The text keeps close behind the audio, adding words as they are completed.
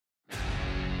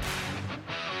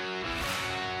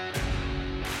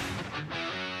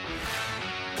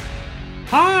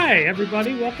Hi,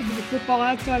 everybody. Welcome to the Football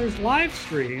Outsiders live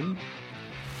stream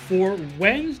for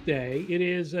Wednesday. It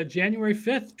is January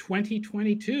 5th,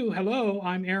 2022. Hello,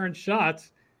 I'm Aaron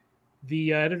Schatz,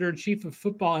 the editor-in-chief of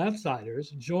Football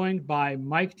Outsiders, joined by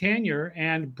Mike Tanier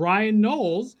and Brian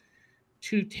Knowles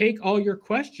to take all your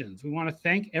questions. We want to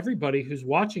thank everybody who's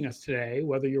watching us today,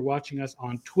 whether you're watching us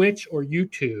on Twitch or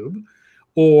YouTube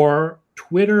or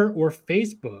Twitter or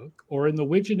Facebook or in the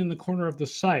widget in the corner of the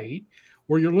site,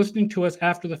 or you're listening to us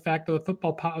after the fact of the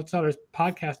Football Outsiders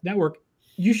Podcast Network.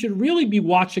 You should really be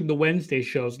watching the Wednesday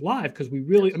shows live because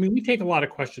we take a lot of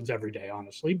questions every day,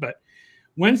 honestly, but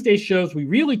Wednesday shows, we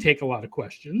really take a lot of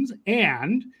questions,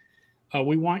 and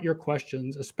we want your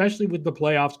questions, especially with the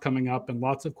playoffs coming up and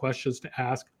lots of questions to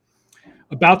ask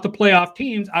about the playoff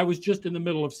teams. I was just in the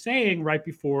middle of saying right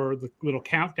before the little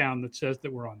countdown that says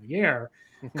that we're on the air,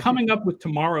 coming up with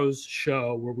tomorrow's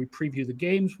show where we preview the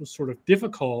games was sort of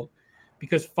difficult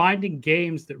because finding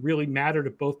games that really matter to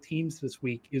both teams this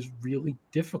week is really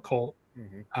difficult.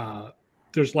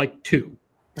 There's like two.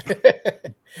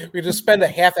 We just spend a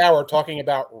half hour talking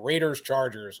about Raiders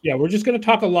Chargers. Yeah, we're just going to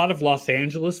talk a lot of Los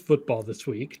Angeles football this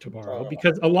week tomorrow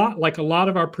because a lot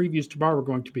of our previews tomorrow are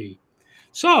going to be.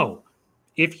 So,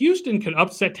 if Houston can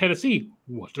upset Tennessee,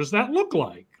 what does that look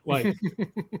like? Like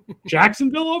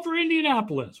Jacksonville over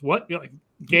Indianapolis. What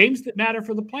games that matter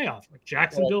for the playoffs? Like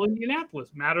Jacksonville, Indianapolis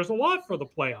matters a lot for the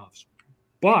playoffs.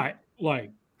 But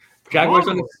Jaguars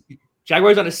on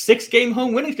a 6-game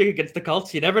home winning streak against the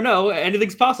Colts. You never know.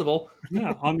 Anything's possible.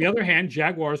 Yeah. On the other hand,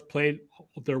 Jaguars played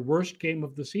their worst game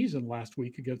of the season last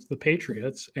week against the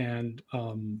Patriots and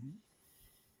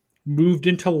moved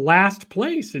into last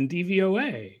place in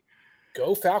DVOA.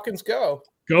 Go Falcons, go.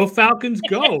 Go Falcons,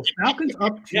 go. Falcons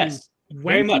up to Yes,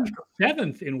 very much.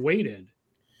 27th in weighted.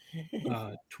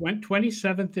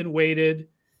 27th in weighted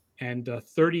and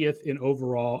 30th in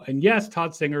overall. And yes,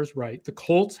 Todd Singer's right. The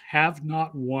Colts have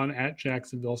not won at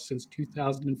Jacksonville since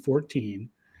 2014.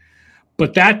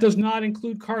 But that does not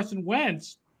include Carson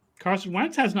Wentz. Carson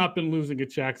Wentz has not been losing at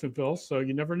Jacksonville, so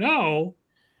you never know.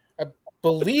 I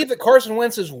believe that Carson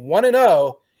Wentz is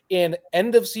 1-0 in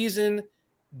end-of-season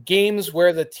games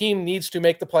where the team needs to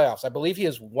make the playoffs. I believe he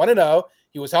is 1-0.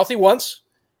 He was healthy once,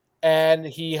 and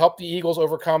he helped the Eagles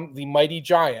overcome the mighty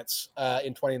Giants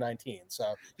in 2019.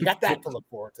 So you got that to look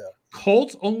forward to.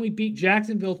 Colts only beat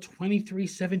Jacksonville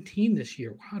 23-17 this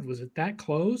year. God, was it that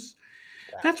close?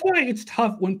 That's why it's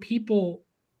tough when people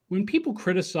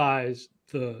criticize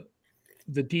the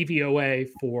DVOA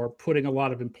for putting a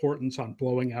lot of importance on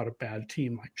blowing out a bad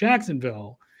team like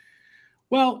Jacksonville.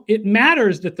 Well, it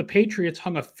matters that the Patriots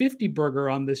hung a 50-burger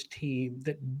on this team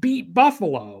that beat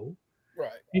Buffalo,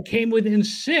 right, and came within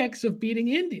 6 of beating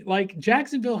Indy. Like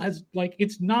Jacksonville has,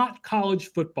 it's not college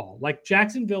football. Like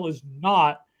Jacksonville is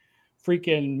not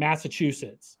freaking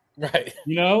Massachusetts. Right.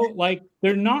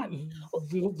 They're not.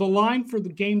 The line for the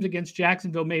games against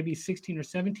Jacksonville may be 16 or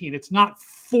 17. It's not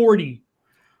 40.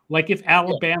 Like if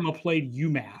Alabama played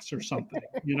UMass or something,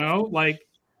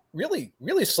 Really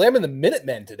slamming the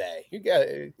Minutemen today. You got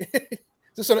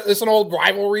this an old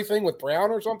rivalry thing with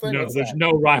Brown or something? No, there's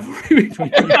no rivalry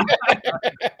between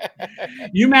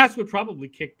UMass would probably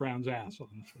kick Brown's ass.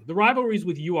 Honestly, the rivalry is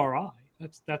with URI.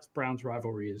 That's Brown's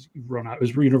rivalry is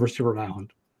University of Rhode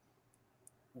Island.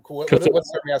 What's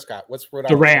their mascot? What's Rhode Island?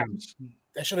 The Rams.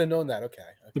 I should have known that. Okay.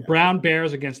 The Brown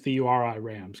Bears against the URI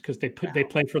Rams because they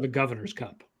play for the Governor's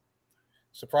Cup.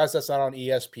 Surprised that's not on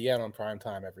ESPN on prime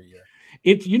time every year.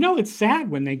 It's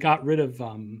sad when they got rid of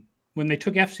when they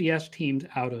took FCS teams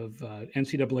out of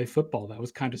NCAA football. That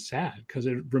was kind of sad because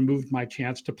it removed my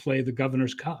chance to play the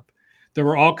Governor's Cup. There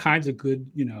were all kinds of good,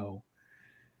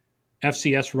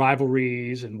 FCS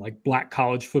rivalries and black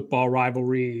college football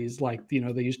rivalries. They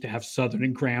used to have Southern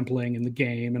and Grambling in the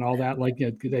game and all that.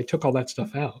 They took all that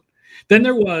stuff out. Then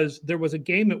there was a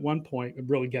game at one point. I'm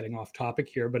really getting off topic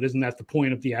here, but isn't that the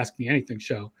point of the Ask Me Anything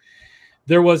show?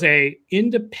 There was an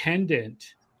independent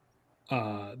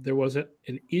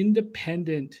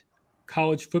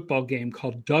college football game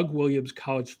called Doug Williams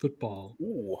College Football,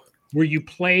 where you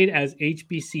played as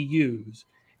HBCUs,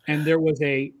 and there was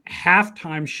a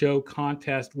halftime show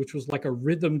contest, which was like a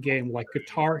rhythm game, like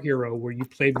Guitar Hero, where you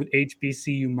played with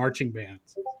HBCU marching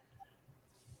bands.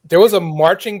 There was a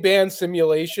marching band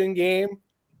simulation game?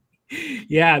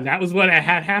 Yeah, that was what I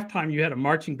had halftime. You had a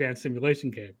marching band simulation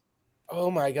game. Oh,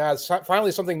 my God.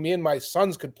 Finally, something me and my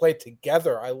sons could play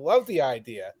together. I love the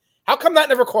idea. How come that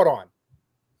never caught on?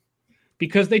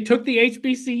 Because they took the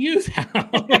HBCUs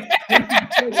out.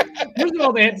 First of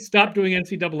all, they had to stop doing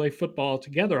NCAA football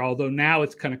altogether, although now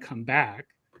it's going to come back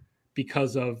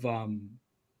because of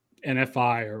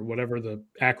NFI or whatever the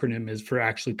acronym is for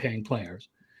actually paying players.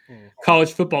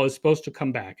 College football is supposed to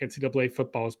come back. NCAA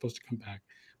football is supposed to come back.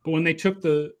 But when they took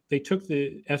the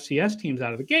FCS teams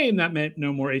out of the game, that meant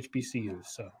no more HBCUs.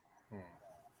 So,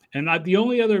 and the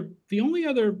only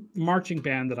other marching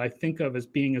band that I think of as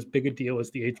being as big a deal as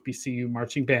the HBCU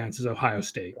marching bands is Ohio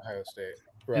State. Ohio State,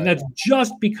 right. And that's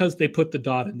just because they put the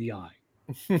dot in the I.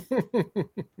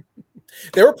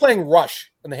 They were playing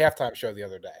Rush in the halftime show the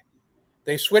other day.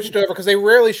 They switched over because they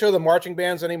rarely show the marching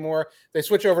bands anymore. They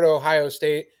switch over to Ohio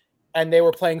State, and they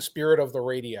were playing Spirit of the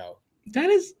Radio. That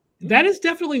is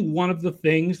definitely one of the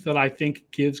things that I think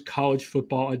gives college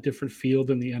football a different feel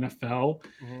than the NFL.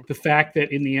 Mm-hmm. The fact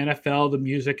that in the NFL, the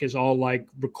music is all like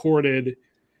recorded,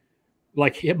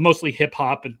 like mostly hip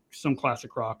hop and some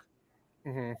classic rock.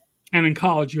 Mm-hmm. And in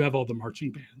college, you have all the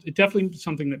marching bands. It definitely is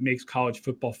something that makes college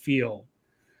football feel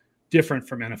different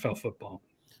from NFL football.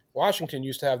 Washington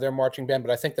used to have their marching band,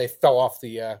 but I think they fell off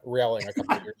the railing a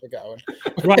couple of years ago.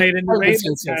 Right, and the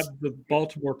Ravens have the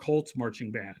Baltimore Colts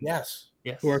marching band. Yes.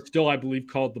 Who are still, I believe,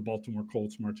 called the Baltimore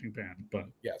Colts marching band. But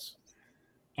yes,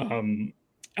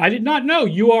 I did not know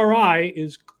URI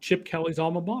is Chip Kelly's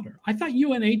alma mater. I thought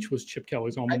UNH was Chip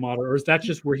Kelly's alma mater, or is that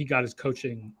just where he got his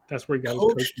coaching? That's where he got his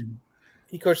coaching.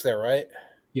 He coached there, right?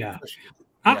 Yeah.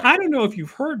 I don't know if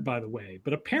you've heard, by the way,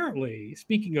 but apparently,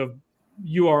 speaking of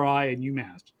URI and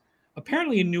UMass,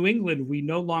 apparently in New England, we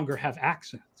no longer have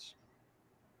accents.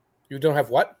 You don't have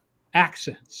what?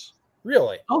 Accents.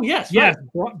 Really? Oh, yes. Yes.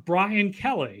 Right. Brian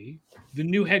Kelly, the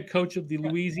new head coach of the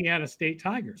Louisiana State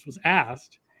Tigers, was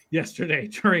asked yesterday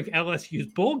during LSU's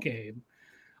bowl game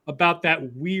about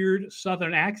that weird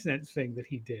Southern accent thing that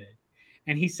he did.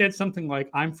 And he said something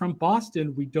like, I'm from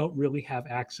Boston. We don't really have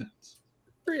accents.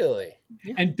 Really?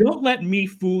 And don't let me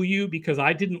fool you because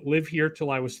I didn't live here till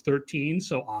I was 13.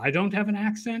 So I don't have an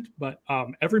accent, but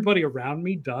everybody around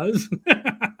me does.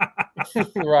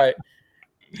 Right.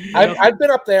 I've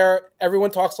been up there. Everyone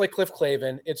talks like Cliff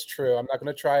Clavin. It's true. I'm not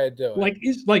going to try to do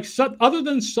it. Other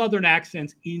than Southern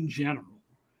accents in general,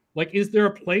 like, is there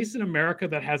a place in America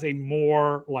that has a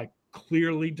more like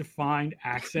clearly defined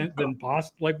accent than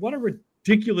Boston? Like, what a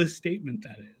ridiculous statement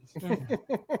that is.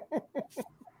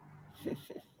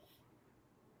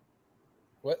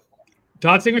 What?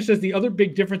 Todd Singer says the other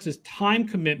big difference is time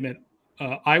commitment.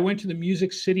 I went to the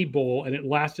Music City Bowl and it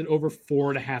lasted over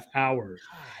 4.5 hours.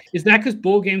 Is that because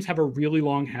bowl games have a really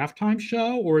long halftime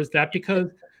show, or is that because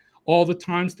all the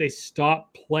times they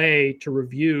stop play to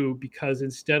review because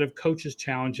instead of coaches'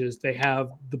 challenges, they have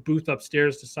the booth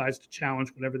upstairs decides to challenge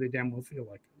whatever they damn well feel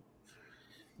like?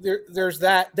 There's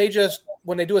that. They just,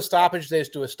 when they do a stoppage, they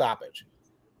just do a stoppage.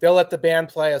 They'll let the band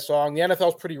play a song. The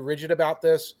NFL is pretty rigid about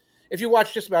this. If you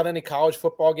watch just about any college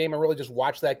football game and really just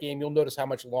watch that game, you'll notice how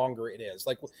much longer it is.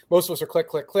 Like most of us are click,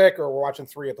 click, click, or we're watching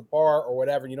 3 at the bar or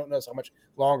whatever, and you don't notice how much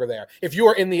longer they are. If you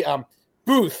are in the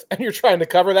booth and you're trying to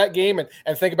cover that game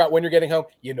and think about when you're getting home,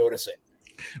 you notice it.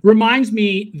 Reminds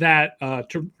me that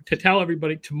to tell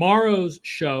everybody, tomorrow's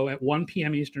show at 1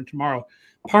 p.m. Eastern tomorrow,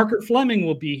 Parker Fleming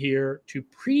will be here to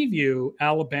preview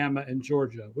Alabama and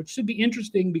Georgia, which should be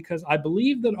interesting because I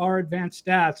believe that our advanced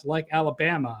stats like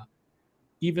Alabama,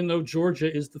 even though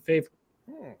Georgia is the favorite.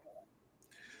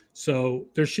 So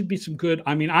there should be some good.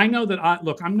 I mean, I know that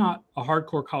I'm not a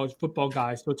hardcore college football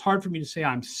guy, so it's hard for me to say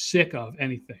I'm sick of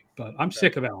anything, but I'm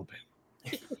sick of Alabama.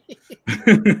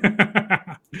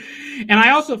 And I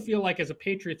also feel like as a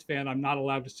Patriots fan, I'm not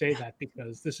allowed to say that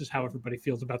because this is how everybody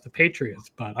feels about the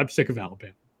Patriots, but I'm sick of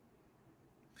Alabama.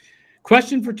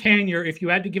 Question for Tanya: if you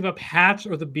had to give up hats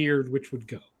or the beard, which would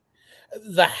go?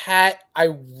 The hat, I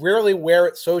rarely wear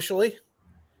it socially.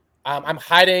 I'm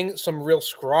hiding some real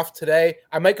scruff today.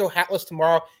 I might go hatless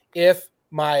tomorrow if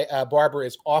my barber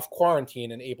is off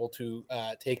quarantine and able to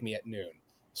take me at noon.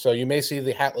 So you may see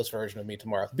the hatless version of me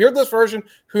tomorrow. Beardless version,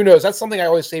 who knows? That's something I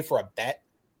always save for a bet.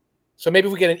 So maybe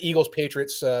if we get an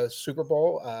Eagles-Patriots Super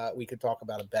Bowl, we could talk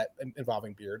about a bet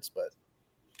involving beards. But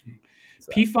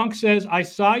P-Funk says, I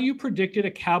saw you predicted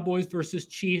a Cowboys versus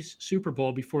Chiefs Super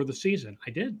Bowl before the season.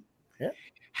 I did. Yeah.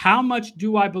 How much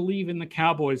do I believe in the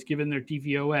Cowboys given their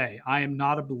DVOA? I am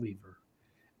not a believer.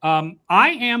 I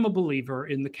am a believer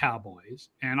in the Cowboys,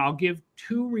 and I'll give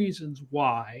 2 reasons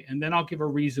why, and then I'll give a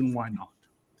reason why not.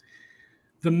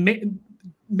 The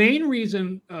main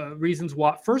reasons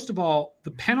why, first of all,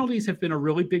 the penalties have been a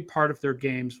really big part of their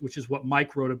games, which is what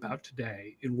Mike wrote about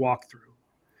today in Walkthrough.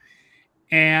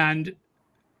 And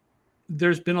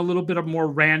there's been a little bit of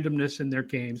more randomness in their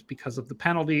games because of the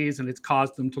penalties, and it's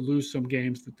caused them to lose some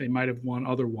games that they might have won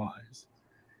otherwise.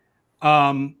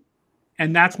 And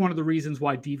that's one of the reasons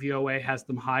why DVOA has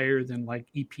them higher than like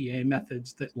EPA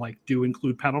methods that like do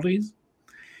include penalties.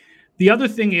 The other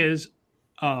thing is,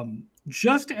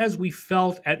 just as we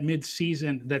felt at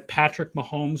midseason that Patrick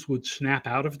Mahomes would snap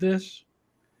out of this,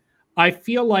 I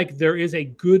feel like there is a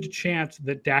good chance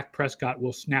that Dak Prescott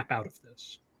will snap out of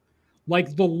this.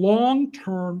 Like the long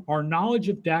term, our knowledge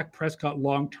of Dak Prescott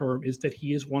long term is that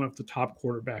he is one of the top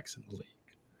quarterbacks in the league.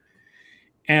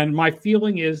 And my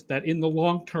feeling is that in the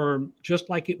long term, just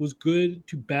like it was good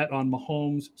to bet on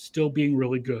Mahomes still being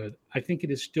really good, I think it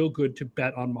is still good to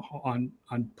bet on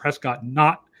Prescott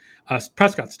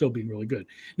Prescott still being really good.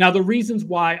 Now, the reasons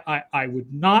why I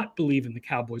would not believe in the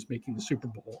Cowboys making the Super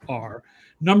Bowl are,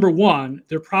 number one,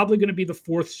 they're probably going to be the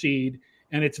 4th seed,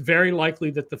 and it's very likely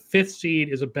that the 5th seed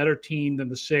is a better team than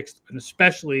the 6th, and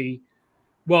especially,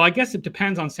 well, I guess it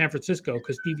depends on San Francisco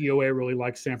because DVOA really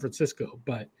likes San Francisco.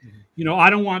 But, I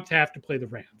don't want to have to play the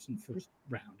Rams in the first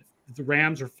round. If the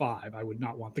Rams are 5, I would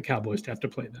not want the Cowboys to have to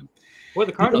play them. Or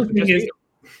the Cardinals.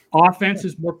 Offense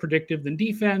is more predictive than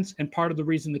defense, and part of the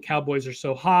reason the Cowboys are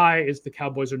so high is the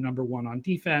Cowboys are number 1 on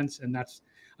defense, and that's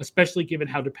especially given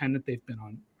how dependent they've been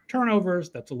on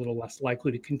turnovers. That's a little less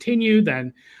likely to continue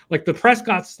than, like, the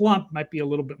Prescott slump might be a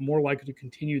little bit more likely to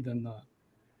continue than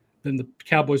the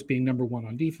Cowboys being number 1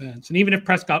 on defense. And even if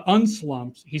Prescott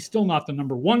unslumps, he's still not the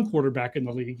number 1 quarterback in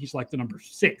the league. He's like the number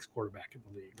 6 quarterback in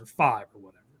the league, or 5 or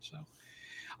whatever. So,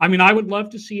 I mean, I would love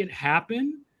to see it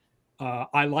happen.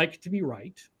 I like to be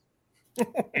right.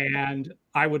 And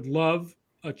I would love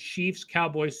a Chiefs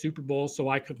Cowboys Super Bowl so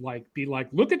I could be like,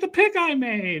 look at the pick I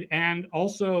made. And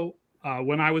also,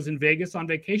 when I was in Vegas on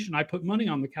vacation, I put money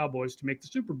on the Cowboys to make the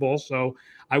Super Bowl. So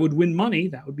I would win money.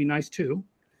 That would be nice too.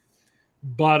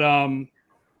 But I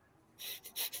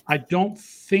don't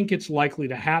think it's likely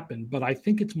to happen, but I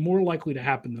think it's more likely to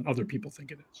happen than other people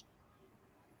think it is.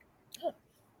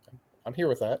 I'm here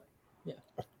with that. Yeah.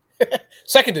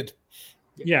 Seconded.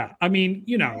 Yeah. I mean,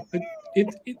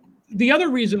 the other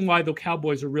reason why the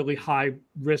Cowboys are really high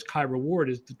risk, high reward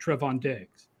is the Trevon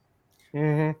Diggs.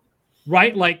 Mm-hmm.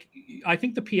 Right? Like, I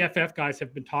think the PFF guys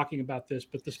have been talking about this,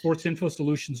 but the Sports Info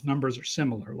Solutions numbers are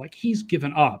similar. Like, he's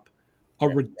given up a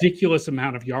ridiculous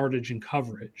amount of yardage and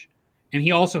coverage, and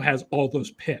he also has all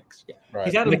those picks. Yeah. Right.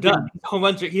 He's out of done.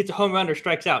 He hits a home run or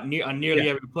strikes out on nearly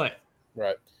every play.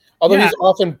 Right. Although he's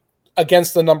often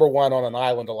against the number 1 on an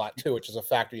island a lot too, which is a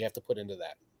factor you have to put into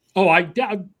that. Oh, I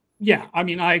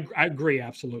mean, I agree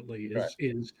absolutely.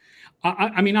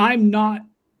 I mean, I'm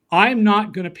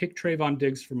not going to pick Trevon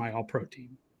Diggs for my All-Pro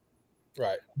team.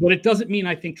 Right. But it doesn't mean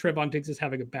I think Trevon Diggs is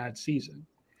having a bad season.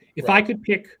 If I could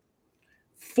pick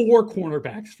 4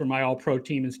 cornerbacks for my All-Pro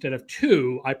team instead of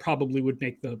 2, I probably would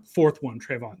make the 4th one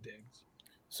Trevon Diggs.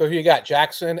 So you got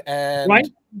Jackson and... Right?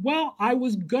 Well, I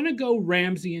was going to go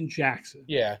Ramsey and Jackson.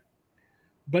 Yeah.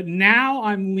 But now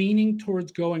I'm leaning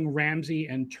towards going Ramsey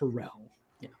and Terrell.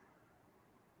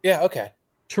 Yeah, okay.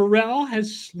 Terrell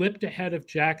has slipped ahead of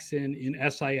Jackson in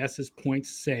SIS's points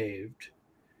saved.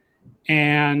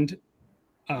 And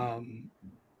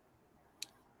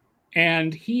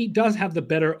he does have the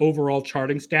better overall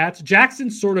charting stats. Jackson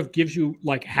sort of gives you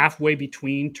like halfway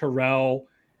between Terrell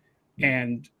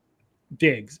and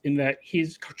Diggs in that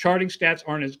his charting stats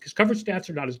his coverage stats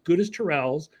are not as good as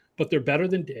Terrell's, but they're better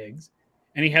than Diggs.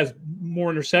 And he has more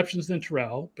interceptions than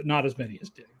Terrell, but not as many as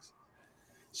Diggs.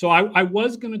 So I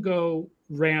was going to go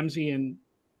Ramsey and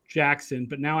Jackson,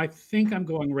 but now I think I'm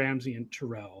going Ramsey and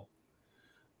Terrell.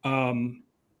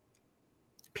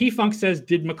 P-Funk says,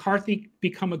 did McCarthy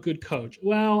become a good coach?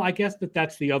 Well, I guess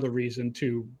that's the other reason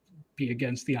to be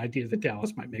against the idea that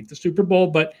Dallas might make the Super Bowl.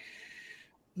 But,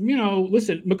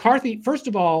 listen, McCarthy, first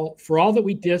of all, for all that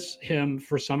we diss him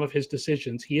for some of his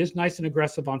decisions, he is nice and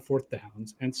aggressive on 4th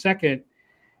downs. And second,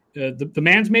 the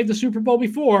man's made the Super Bowl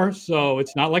before, so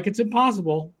it's not like it's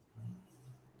impossible.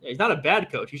 Yeah, he's not a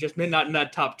bad coach. He's just not in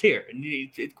that top tier. And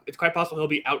it's quite possible he'll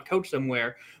be out-coached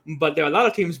somewhere. But there are a lot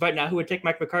of teams right now who would take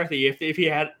Mike McCarthy if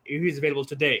he's available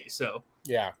today. So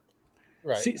yeah,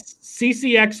 right.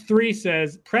 CCX3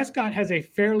 says Prescott has a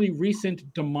fairly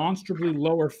recent, demonstrably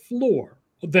lower floor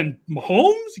than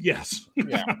Mahomes. Yes.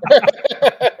 Yeah.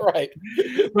 Right.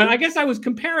 But I guess I was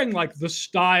comparing like the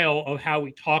style of how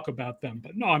we talk about them.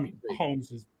 But no, I mean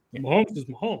Mahomes is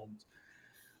Mahomes.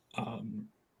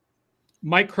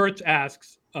 Mike Hertz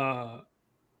asks, well,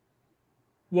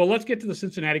 let's get to the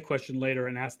Cincinnati question later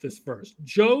and ask this first.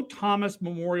 Joe Thomas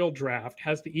Memorial Draft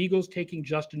has the Eagles taking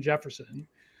Justin Jefferson.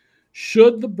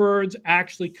 Should the Birds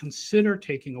actually consider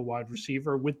taking a wide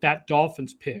receiver with that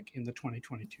Dolphins pick in the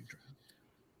 2022 draft?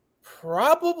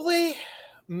 Probably.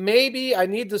 Maybe. I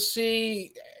need to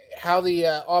see how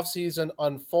the offseason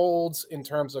unfolds in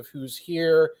terms of who's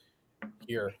here.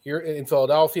 here in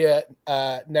Philadelphia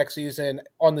next season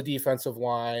on the defensive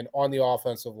line, on the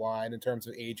offensive line in terms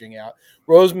of aging out.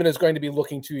 Roseman is going to be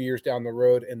looking 2 years down the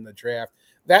road in the draft.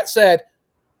 That said,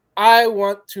 I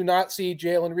want to not see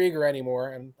Jalen Reagor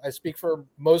anymore, and I speak for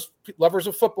most lovers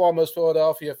of football, most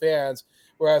Philadelphia fans,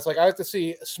 whereas like I like to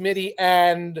see Smitty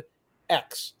and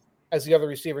X as the other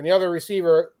receiver. And the other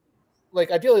receiver,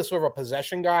 like ideally sort of a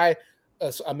possession guy,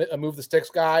 a move the sticks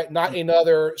guy, not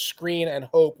another screen and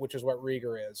hope, which is what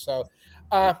Reagor is. So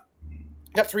got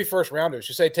 3 first rounders.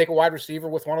 You say take a wide receiver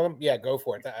with one of them? Yeah, go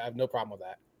for it. I have no problem with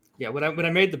that. Yeah, when I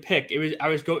made the pick, I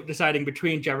was deciding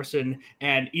between Jefferson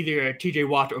and either T.J.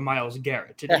 Watt or Myles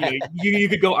Garrett. You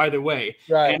could go either way,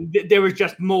 right? And there was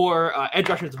just more edge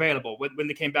rushers available when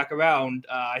they came back around.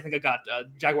 I think I got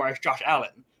Jaguars Josh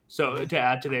Allen, so to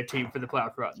add to their team for the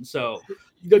playoff run. So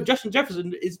Justin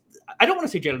Jefferson is. I don't want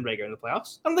to see Jalen Reagor in the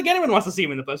playoffs. I don't think anyone wants to see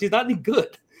him in the playoffs. He's not any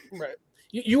good. Right.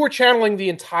 You were channeling the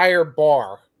entire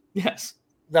bar. Yes.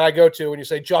 That I go to when you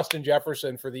say Justin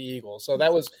Jefferson for the Eagles. So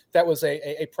that was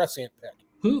a prescient pick.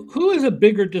 Who is a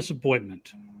bigger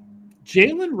disappointment,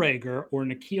 Jalen Reagor or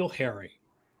N'Keal Harry?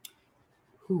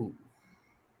 Who?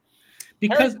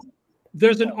 Because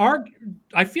there's an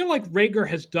I feel like Reagor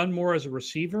has done more as a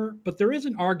receiver, but there is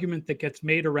an argument that gets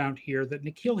made around here that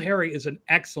N'Keal Harry is an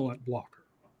excellent blocker.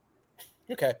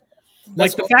 Okay.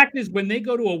 Like the fact is, when they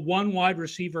go to a one wide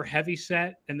receiver heavy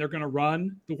set and they're going to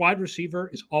run, the wide receiver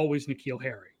is always N'Keal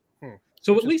Harry.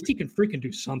 So at least he can freaking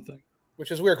do something. Which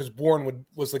is weird because Bourne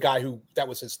was the guy that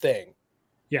was his thing.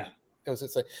 Yeah.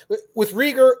 It's like with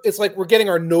Reagor, it's like we're getting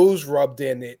our nose rubbed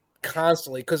in it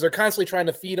constantly because they're constantly trying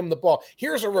to feed him the ball.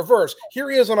 Here's a reverse. Here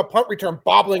he is on a punt return,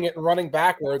 bobbling it and running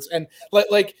backwards. And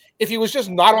like if he was just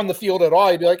not on the field at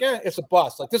all, you'd be like, it's a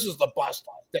bust. Like this is the bust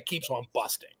that keeps on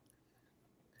busting.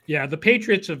 Yeah, the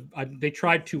Patriots they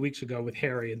tried 2 weeks ago with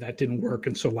Harry, and that didn't work.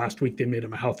 And so last week they made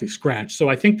him a healthy scratch. So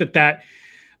I think that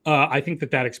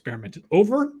experiment is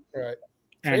over. Right.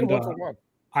 And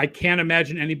I can't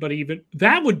imagine anybody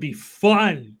that would be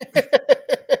fun.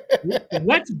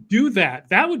 Let's do that.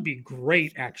 That would be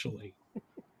great, actually.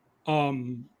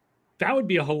 That would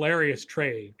be a hilarious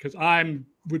trade because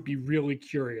would be really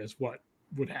curious what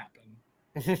would happen.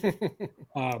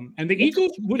 And the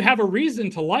Eagles would have a reason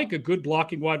to like a good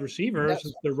blocking wide receiver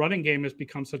since their running game has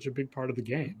become such a big part of the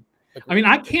game. I mean,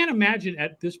 I can't imagine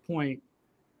at this point,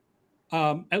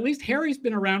 at least Harry's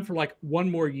been around for like one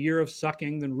more year of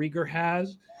sucking than Reagor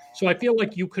has. So I feel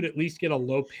like you could at least get a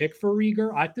low pick for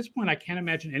Reagor. At this point, I can't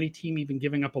imagine any team even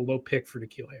giving up a low pick for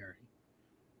N'Keal Harry.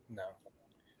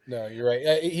 No, you're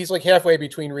right. He's like halfway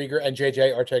between Reagor and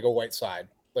JJ Arcega-Whiteside.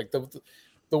 Like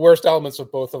the worst elements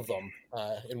of both of them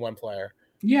in one player.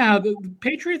 Yeah, the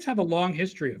Patriots have a long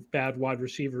history of bad wide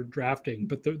receiver drafting,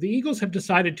 but the Eagles have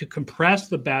decided to compress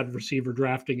the bad receiver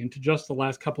drafting into just the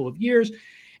last couple of years.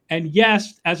 And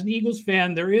yes, as an Eagles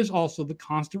fan, there is also the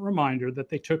constant reminder that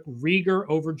they took Reagor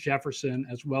over Jefferson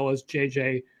as well as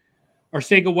JJ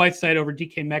Arcega-Whiteside over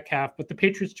DK Metcalf, but the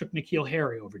Patriots took N'Keal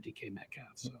Harry over DK Metcalf.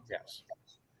 So yes.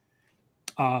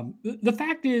 The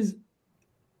fact is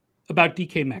about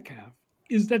DK Metcalf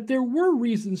is that there were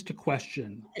reasons to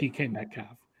question DK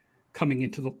Metcalf coming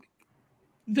into the league.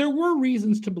 There were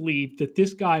reasons to believe that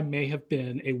this guy may have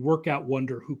been a workout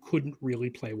wonder who couldn't really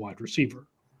play wide receiver.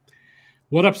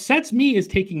 What upsets me is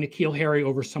taking N'Keal Harry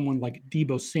over someone like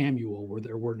Deebo Samuel, where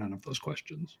there were none of those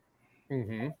questions.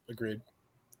 Mm-hmm. Agreed.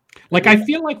 Like, I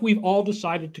feel like we've all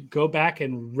decided to go back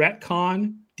and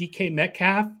retcon DK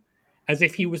Metcalf as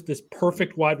if he was this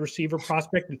perfect wide receiver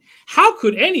prospect. And how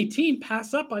could any team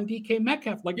pass up on DK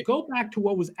Metcalf? Like, go back to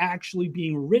what was actually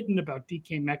being written about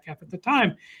DK Metcalf at the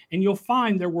time, and you'll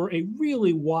find there were a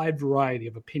really wide variety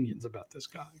of opinions about this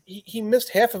guy. He missed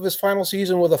half of his final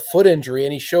season with a foot injury,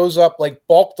 and he shows up like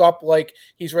bulked up like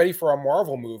he's ready for a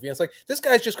Marvel movie. And it's like, this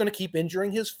guy's just going to keep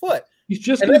injuring his foot. He's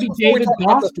just going to be David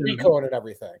Boston. And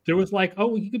everything. There was like,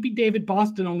 oh, he could be David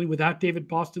Boston, only without David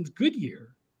Boston's good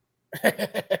year.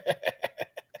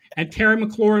 And Terry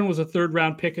McLaurin was a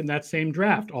third-round pick in that same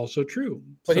draft. Also true.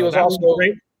 But he was also a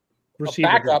great receiver,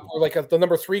 backup, or like the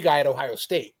number 3 guy at Ohio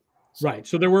State. So. Right.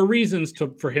 So there were reasons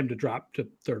for him to drop to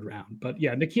third round. But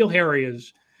yeah, N'Keal Harry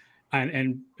is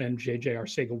and JJ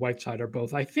Arcega-Whiteside are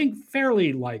both, I think,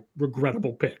 fairly like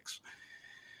regrettable picks.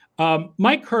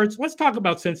 Mike Kurtz, let's talk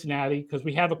about Cincinnati because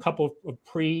we have a couple of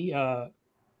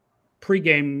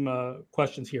pre-game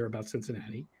questions here about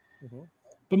Cincinnati. Mm-hmm.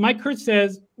 But Mike Kurtz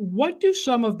says, what do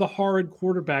some of the horrid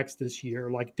quarterbacks this year,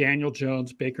 like Daniel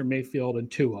Jones, Baker Mayfield, and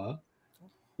Tua,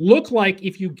 look like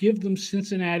if you give them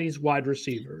Cincinnati's wide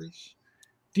receivers?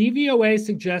 DVOA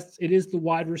suggests it is the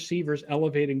wide receivers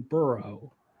elevating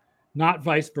Burrow. not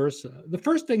vice versa. The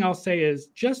first thing I'll say is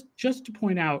just to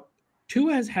point out,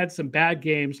 Tua has had some bad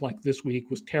games, like this week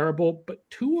was terrible, but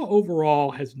Tua overall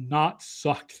has not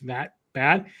sucked that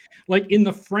bad. Like in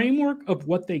the framework of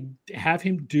what they have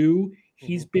him do,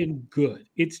 he's been good.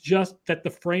 It's just that the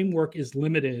framework is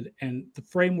limited, and the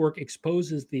framework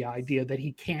exposes the idea that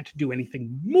he can't do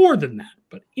anything more than that.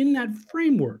 But in that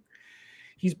framework,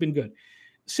 he's been good.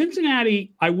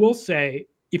 Cincinnati, I will say,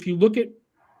 if you look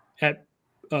at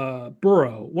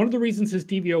Burrow, one of the reasons his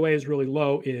DVOA is really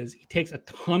low is he takes a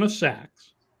ton of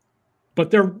sacks, but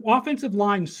their offensive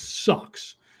line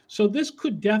sucks. So this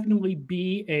could definitely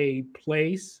be a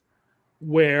place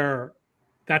where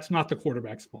that's not the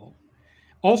quarterback's fault.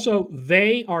 Also,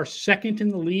 they are second in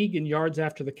the league in yards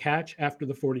after the catch after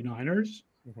the 49ers.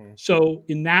 So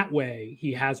in that way,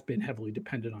 he has been heavily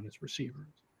dependent on his receivers.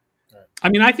 Right. I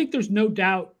mean, I think there's no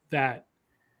doubt that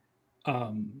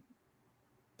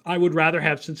I would rather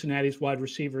have Cincinnati's wide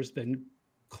receivers than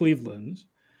Cleveland's.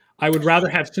 I would rather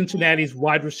have Cincinnati's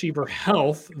wide receiver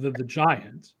health than the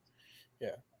Giants.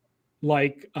 Yeah.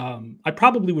 Like, I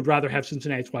probably would rather have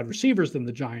Cincinnati's wide receivers than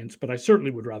the Giants, but I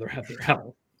certainly would rather have their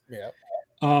health. Yeah.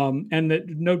 And that,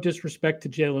 no disrespect to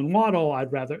Jalen Waddle,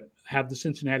 I'd rather have the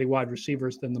Cincinnati wide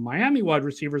receivers than the Miami wide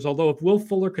receivers. Although if Will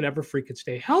Fuller could ever freaking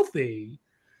stay healthy,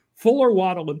 Fuller,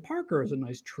 Waddle, and Parker is a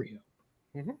nice trio.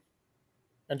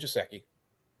 And Gesicki.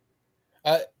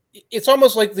 It's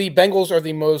almost like the Bengals are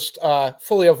the most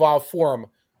fully evolved form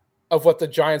of what the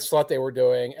Giants thought they were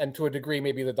doing, and to a degree,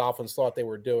 maybe the Dolphins thought they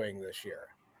were doing this year.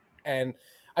 And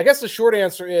I guess the short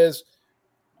answer is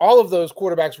all of those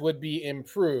quarterbacks would be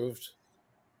improved,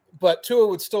 but Tua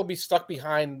would still be stuck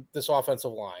behind this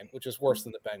offensive line, which is worse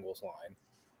than the Bengals line.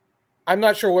 I'm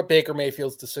not sure what Baker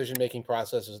Mayfield's decision-making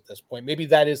process is at this point. Maybe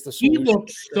that is the solution. He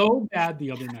looked so bad the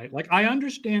other night. Like, I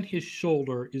understand his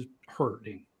shoulder is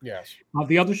hurting. Yes.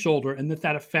 The other shoulder, and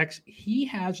that affects. He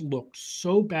has looked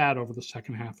so bad over the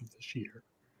second half of this year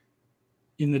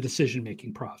in the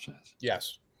decision-making process.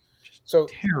 Yes. So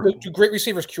do great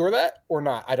receivers cure that or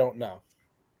not? I don't know.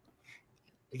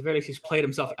 At the very least, he's played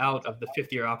himself out of the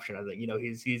fifth-year option. I think,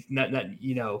 he's not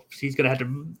he's going to have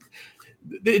to.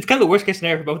 It's kind of the worst case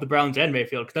scenario for both the Browns and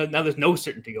Mayfield, because now there's no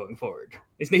certainty going forward.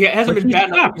 He hasn't been bad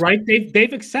enough, right?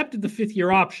 They've accepted the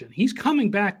fifth-year option. He's coming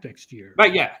back next year.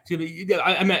 Right? Yeah.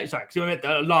 I meant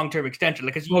a long-term extension.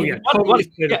 Totally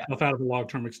played himself out of a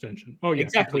long-term extension. Oh yeah,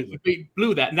 exactly. He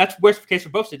blew that, and that's worst case for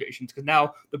both situations, because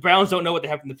now the Browns don't know what they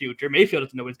have in the future. Mayfield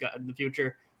doesn't know what he's got in the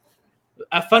future.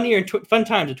 A fun year, fun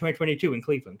times in 2022 in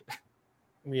Cleveland.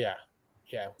 Yeah,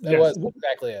 that was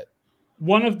exactly it.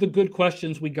 One of the good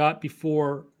questions we got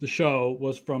before the show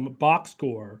was from Box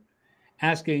Score,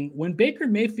 asking, when Baker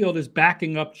Mayfield is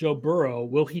backing up Joe Burrow,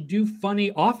 will he do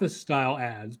funny Office-style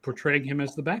ads portraying him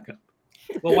as the backup?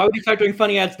 Well, why would he start doing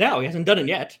funny ads now? He hasn't done it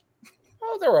yet.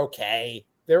 Oh, they're okay.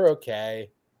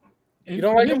 You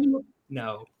don't like them?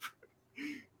 No.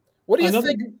 What do you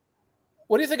think?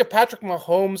 What do you think of Patrick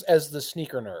Mahomes as the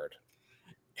sneaker nerd?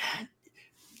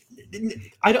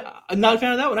 I'm not a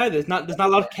fan of that one either. There's not a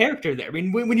lot of character there. I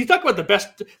mean, when you talk about the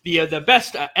best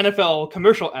NFL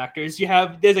commercial actors,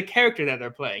 there's a character that they're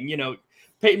playing.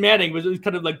 Peyton Manning was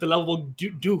kind of like the lovable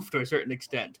doof to a certain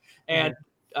extent, and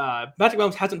Patrick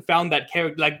Mahomes hasn't found that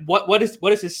character. Like, what is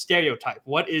his stereotype?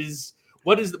 What is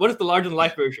the larger than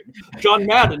life version? John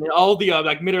Madden and all the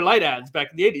Miller Lite ads back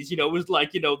in the 80s, was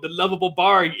like, the lovable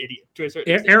bar idiot to a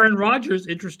certain extent. Aaron Rodgers,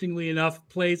 interestingly enough,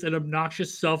 plays an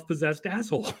obnoxious, self-possessed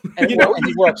asshole. And he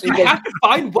have to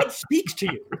find what speaks to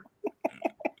you.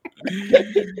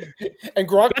 And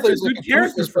Gronk plays like a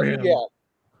character for him. Yeah.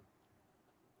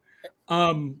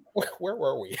 Where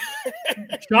were we?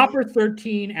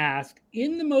 Shopper13 asked,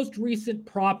 in the most recent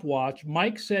prop watch,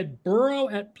 Mike said Burrow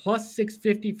at plus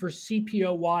 650 for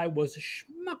CPOY was a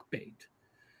schmuck bait.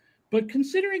 But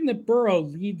considering that Burrow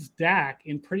leads Dak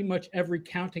in pretty much every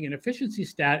counting and efficiency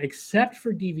stat except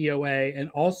for DVOA and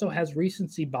also has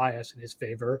recency bias in his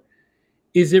favor,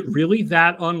 is it really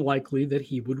that unlikely that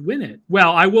he would win it?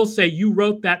 Well, I will say you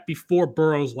wrote that before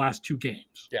Burrow's last two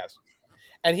games. Yes.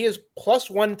 And he is plus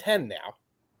 110 now.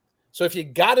 So if you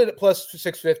got it at plus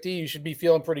 650, you should be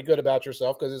feeling pretty good about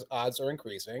yourself because his odds are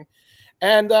increasing.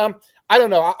 And I don't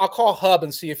know. I'll call Hub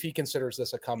and see if he considers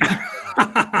this a comeback.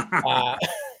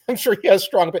 I'm sure he has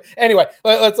strong. But anyway,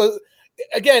 let's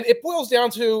again, it boils down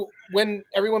to when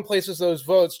everyone places those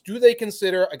votes, do they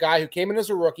consider a guy who came in as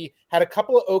a rookie, had a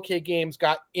couple of okay games,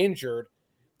 got injured,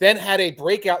 then had a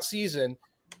breakout season?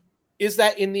 Is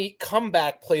that in the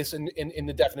comeback place in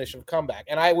the definition of comeback?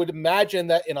 And I would imagine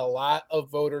that in a lot of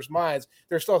voters' minds,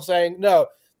 they're still saying, no,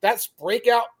 that's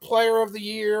breakout player of the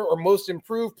year or most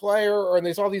improved player, or and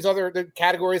there's all these other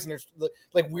categories, and there's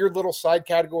like weird little side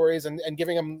categories, and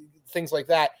giving them things like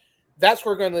that. That's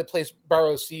where we're going to place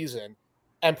Burrow's season.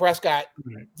 And Prescott,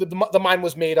 the mind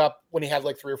was made up when he had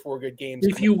like 3 or 4 good games.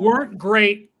 If you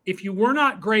were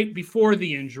not great before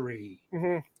the injury,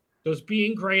 does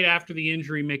being great after the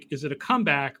injury is it a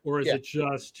comeback, or is it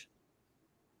just?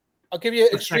 I'll give you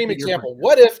an extreme example.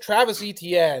 What if Travis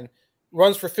Etienne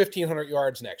runs for 1,500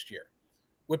 yards next year?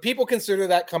 Would people consider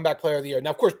that comeback player of the year?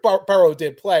 Now, of course, Burrow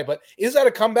did play, but is that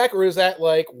a comeback, or is that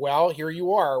like, well, here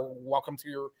you are, welcome to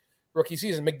your rookie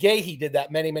season? McGahee did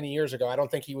that many, many years ago. I don't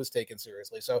think he was taken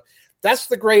seriously. So that's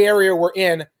the gray area we're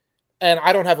in, and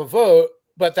I don't have a vote,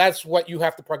 but that's what you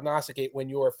have to prognosticate when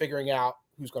you're figuring out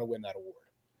who's going to win that award.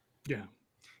 Yeah.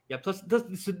 Yeah, plus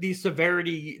the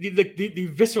severity, the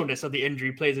visceralness of the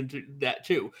injury plays into that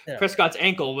too. Yeah. Prescott's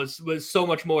ankle was so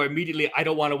much more immediately, I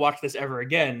don't want to watch this ever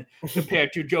again,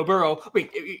 compared to Joe Burrow. I mean,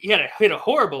 he had a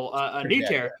horrible knee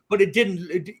tear, but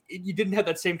you didn't have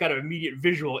that same kind of immediate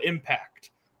visual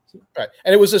impact. Right,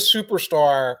 and it was a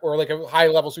superstar or like a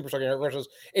high-level superstar versus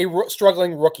a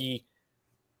struggling rookie,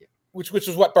 which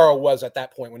is what Burrow was at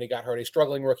that point when he got hurt. A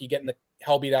struggling rookie getting the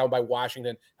hell beat out by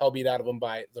Washington, hell beat out of him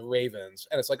by the Ravens.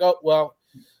 And it's like, oh, well,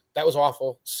 that was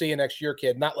awful. See you next year,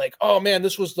 kid. Not like, oh, man,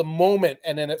 this was the moment,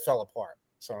 and then it fell apart.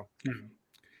 So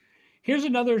here's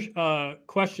another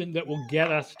question that will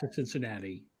get us to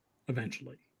Cincinnati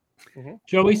eventually.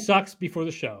 Joey sucks before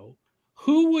the show.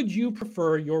 Who would you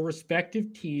prefer your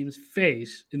respective teams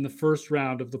face in the first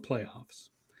round of the playoffs?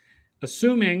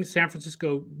 Assuming San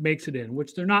Francisco makes it in,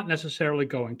 which they're not necessarily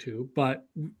going to, but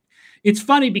it's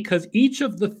funny because each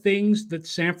of the things that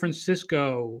San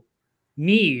Francisco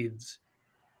needs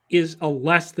has a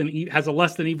less than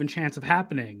even chance of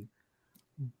happening,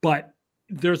 but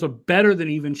there's a better than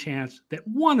even chance that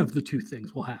one of the two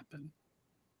things will happen.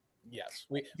 Yes,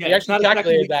 we actually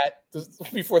calculated that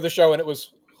before the show, and it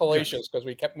was hellacious because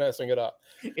we kept messing it up.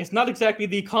 It's not exactly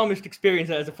the calmest experience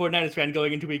as a 49ers fan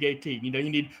going into Week 18. You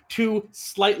need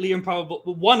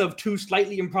one of two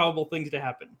slightly improbable things to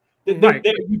happen. Right.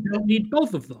 You don't need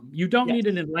both of them. You don't need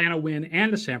an Atlanta win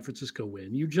and a San Francisco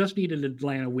win. You just need an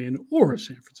Atlanta win or a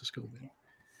San Francisco win.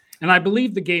 And I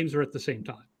believe the games are at the same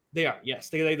time. They are, yes.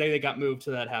 They got moved, so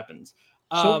that happens.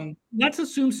 So let's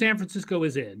assume San Francisco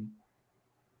is in.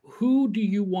 Who do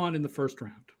you want in the first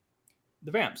round?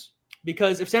 The Rams.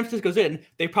 Because if San Francisco's in,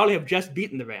 they probably have just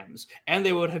beaten the Rams, and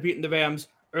they would have beaten the Rams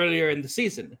earlier in the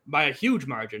season by a huge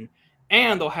margin,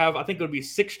 and they'll have, I think it would be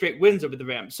 6 straight wins over the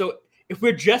Rams. So if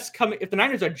the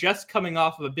Niners are just coming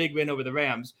off of a big win over the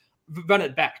Rams, run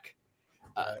it back.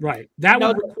 Right. That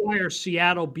would require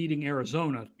Seattle beating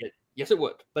Arizona. Yes, it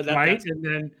would. But right,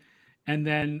 and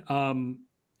then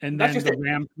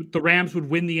the Rams would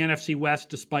win the NFC West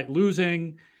despite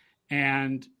losing,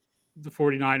 and the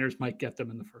 49ers might get them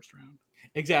in the first round.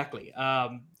 Exactly.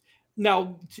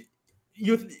 Now,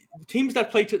 teams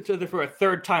that play together for a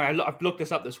third time, I've looked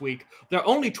this up this week, they're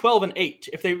only 12-8.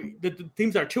 If the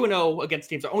teams that are 2-0 against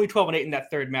teams are only 12-8 in that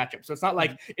third matchup. So it's not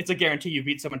like it's a guarantee you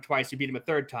beat someone twice, you beat them a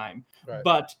third time. Right.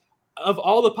 But of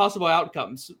all the possible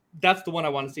outcomes, that's the one I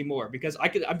want to see more, because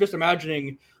I'm just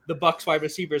imagining the Bucs wide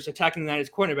receivers attacking the Niners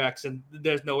cornerbacks, and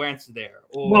there's no answer there.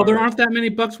 Well, there aren't that many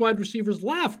Bucs wide receivers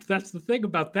left. That's the thing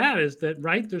about that, is that,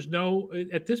 right, there's no,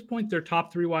 at this point, their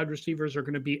top 3 wide receivers are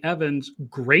going to be Evans,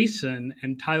 Grayson,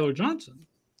 and Tyler Johnson.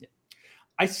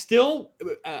 I still,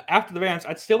 after the Rams,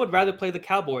 I still would rather play the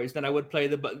Cowboys than I would play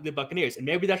the Buccaneers. And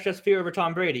maybe that's just fear over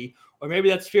Tom Brady, or maybe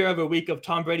that's fear of a week of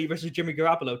Tom Brady versus Jimmy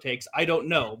Garoppolo takes. I don't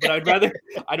know, but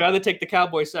I'd rather take the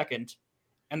Cowboys second.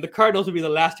 And the Cardinals would be the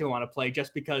last team I want to play,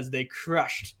 just because they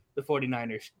crushed the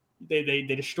 49ers. They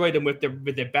destroyed them with their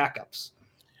backups.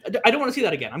 I don't want to see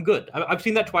that again. I'm good. I've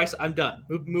seen that twice. I'm done.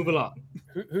 Move along.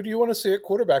 Who do you want to see at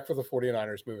quarterback for the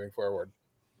 49ers moving forward?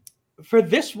 For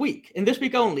this week, and this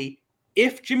week only,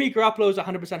 if Jimmy Garoppolo is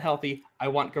 100% healthy, I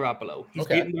want Garoppolo. He's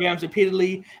beaten the Rams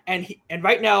repeatedly, and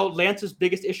right now Lance's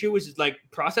biggest issue is like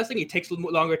processing. It takes a little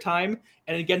longer time,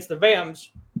 and against the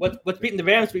Rams, what's beaten the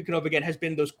Rams week and over again has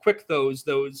been those quick those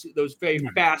very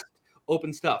fast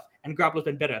open stuff, and Garoppolo's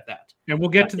been better at that. And we'll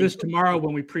get to this tomorrow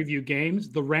when we preview games.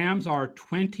 The Rams are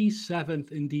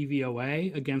 27th in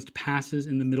DVOA against passes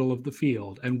in the middle of the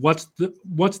field, and what's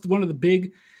one of the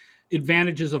big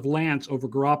advantages of Lance over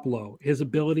Garoppolo? His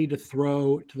ability to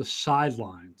throw to the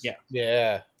sidelines.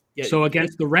 Yeah. So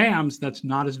against the Rams, that's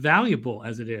not as valuable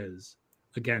as it is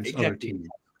against other teams.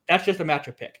 That's just a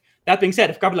matchup pick. That being said,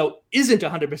 if Garoppolo isn't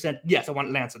 100%, yes, I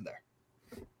want Lance in there.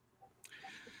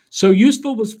 So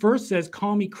Useful was first says,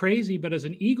 call me crazy, but as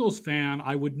an Eagles fan,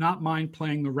 I would not mind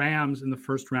playing the Rams in the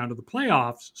first round of the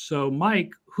playoffs. So,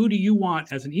 Mike, who do you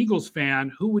want as an Eagles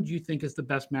fan? Who would you think is the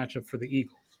best matchup for the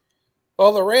Eagles?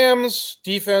 Well, the Rams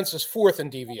defense is 4th in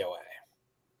DVOA.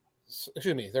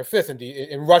 Excuse me, they're 5th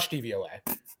in rush DVOA.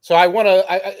 So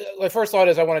my first thought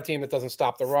is I want a team that doesn't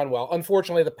stop the run well.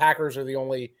 Unfortunately, the Packers are the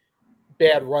only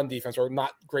bad run defense or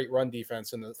not great run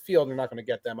defense in the field. You're not going to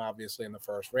get them, obviously, in the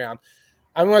first round.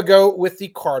 I'm going to go with the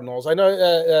Cardinals. I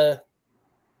know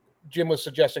Jim was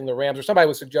suggesting the Rams, or somebody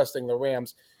was suggesting the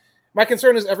Rams. My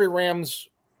concern is every Rams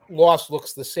loss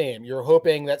looks the same. You're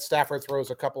hoping that Stafford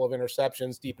throws a couple of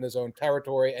interceptions deep in his own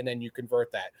territory, and then you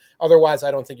convert that. Otherwise,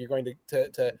 I don't think you're going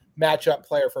to match up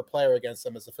player for player against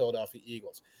them as the Philadelphia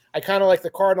Eagles. I kind of like the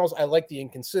Cardinals. I like the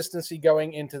inconsistency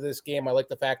going into this game. I like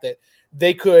the fact that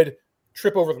they could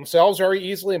trip over themselves very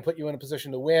easily and put you in a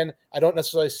position to win. I don't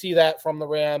necessarily see that from the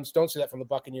Rams. Don't see that from the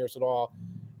Buccaneers at all.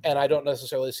 And I don't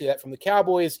necessarily see that from the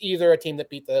Cowboys either, a team that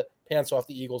beat the pants off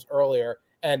the Eagles earlier.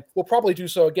 And will probably do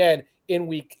so again in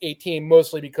week 18,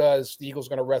 mostly because the Eagles are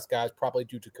going to rest guys probably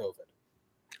due to COVID.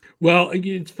 Well,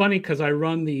 it's funny because I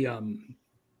run the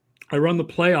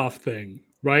playoff thing,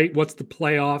 right? What's the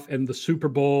playoff and the Super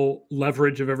Bowl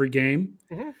leverage of every game?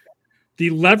 Mm-hmm. The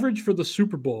leverage for the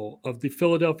Super Bowl of the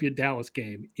Philadelphia-Dallas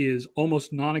game is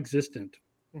almost non-existent,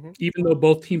 even though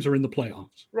both teams are in the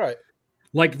playoffs. Right.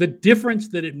 Like the difference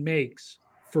that it makes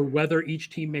for whether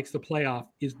each team makes the playoff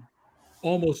is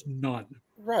almost none.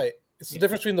 Right. It's the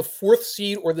difference between the 4th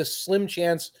seed or this slim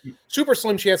chance, super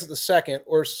slim chance at the 2nd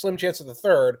or slim chance at the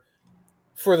 3rd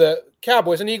for the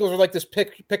Cowboys. And Eagles are like this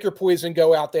pick your poison,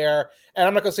 go out there. And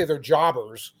I'm not going to say they're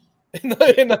jobbers. I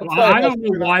don't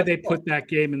know why they put that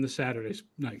game in the Saturday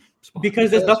night spot.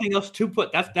 Because there's nothing else to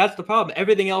put. That's the problem.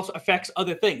 Everything else affects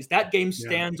other things. That game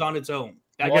stands on its own.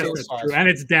 That's true. And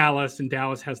it's Dallas, and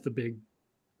Dallas has the big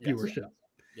viewership.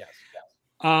 Yes.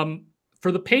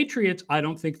 For the Patriots, I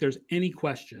don't think there's any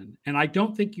question, and I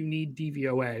don't think you need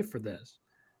DVOA for this.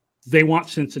 They want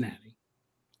Cincinnati.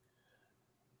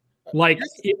 Like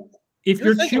if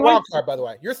you're thinking wild card, by the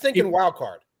way, you're thinking wild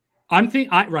card.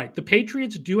 Right. The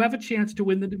Patriots do have a chance to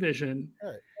win the division,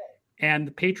 right. And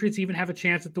the Patriots even have a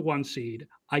chance at the 1 seed.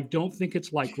 I don't think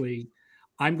it's likely.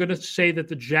 I'm going to say that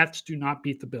the Jets do not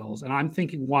beat the Bills, and I'm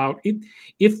thinking, wow,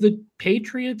 if the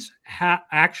Patriots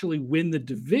actually win the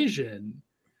division,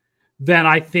 then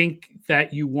I think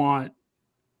that you want,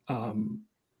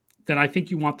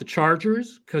 the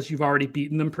Chargers because you've already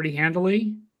beaten them pretty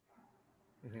handily.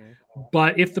 Mm-hmm.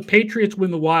 But if the Patriots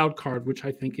win the wild card, which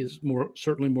I think is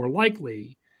certainly more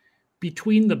likely,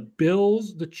 between the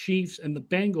Bills, the Chiefs, and the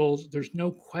Bengals, there's no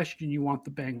question you want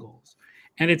the Bengals.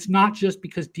 And it's not just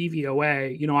because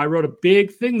DVOA. I wrote a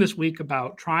big thing this week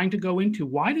about trying to go into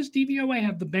why does DVOA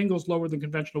have the Bengals lower than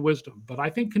conventional wisdom? But I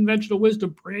think conventional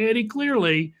wisdom pretty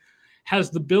clearly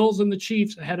has the Bills and the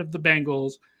Chiefs ahead of the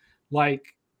Bengals.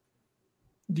 Like,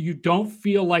 you don't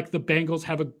feel like the Bengals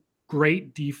have a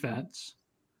great defense.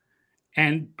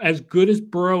 And as good as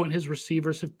Burrow and his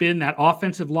receivers have been, that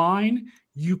offensive line,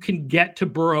 you can get to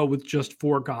Burrow with just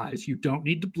 4 guys. You don't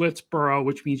need to blitz Burrow,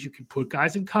 which means you can put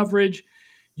guys in coverage.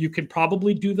 You can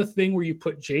probably do the thing where you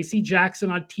put J.C.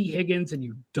 Jackson on T. Higgins and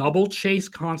you double chase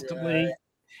constantly. Right.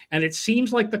 And it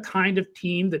seems like the kind of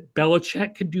team that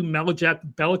Belichick could do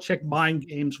Belichick mind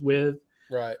games with.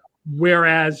 Right.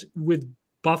 Whereas with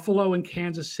Buffalo and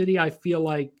Kansas City, I feel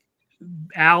like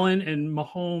Allen and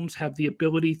Mahomes have the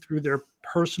ability through their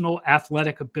personal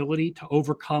athletic ability to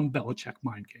overcome Belichick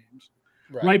mind games.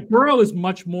 Right? Burrow is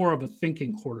much more of a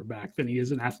thinking quarterback than he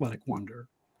is an athletic wonder.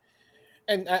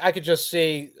 And I could just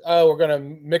see, we're going to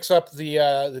mix up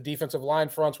the defensive line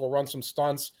fronts. We'll run some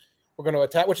stunts. We're going to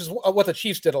attack, which is what the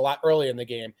Chiefs did a lot early in the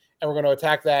game. And we're going to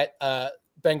attack that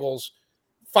Bengals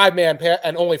 5-man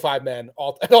and only 5 men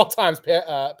at all times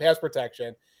pass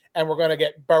protection. And we're going to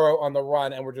get Burrow on the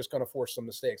run, and we're just going to force some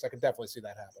mistakes. I could definitely see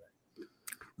that happening.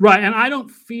 Right, and I don't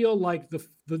feel like the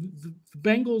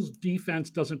Bengals defense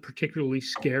doesn't particularly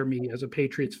scare me as a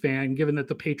Patriots fan, given that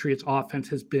the Patriots offense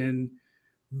has been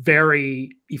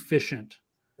very efficient.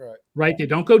 Right, they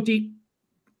don't go deep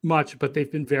much, but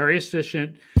they've been very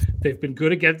efficient. They've been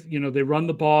good against, they run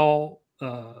the ball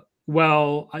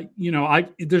well.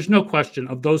 There's no question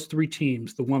of those 3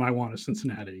 teams. The one I want is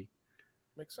Cincinnati.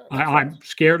 Makes sense. I'm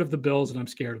scared of the Bills and I'm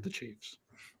scared of the Chiefs.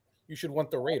 You should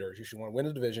want the Raiders. You should want to win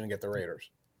the division and get the Raiders.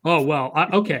 Oh, well,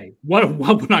 okay. What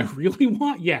would I really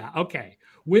want? Yeah, okay.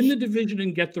 Win the division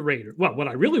and get the Raiders. Well, what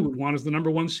I really would want is the number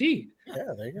 1 seed.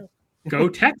 Yeah, there you go. Go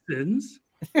Texans.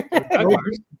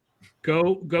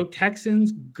 Go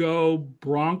Texans. Go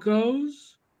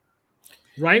Broncos.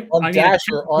 right? On I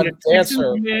Dasher, on need a Texans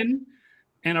Dancer. win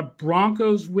and a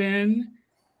Broncos win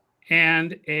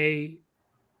and a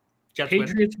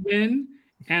Patriots win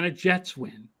and a Jets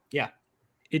win. Yeah.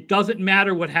 It doesn't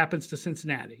matter what happens to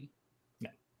Cincinnati. No.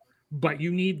 But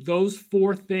you need those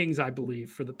 4 things, I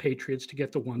believe, for the Patriots to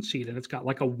get the 1 seed, and it's got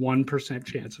like a 1%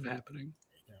 chance of happening.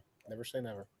 Yeah. Never say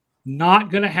never. Not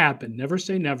going to happen. Never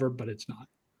say never, but it's not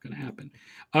going to happen.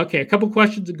 Okay, a couple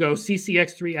questions ago,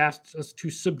 CCX3 asked us to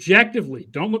subjectively,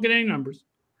 don't look at any numbers,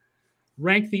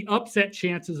 rank the upset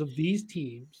chances of these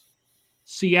teams: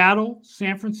 Seattle,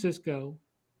 San Francisco,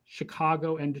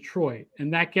 Chicago, and Detroit.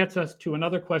 And that gets us to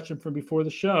another question from before the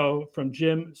show from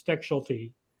Jim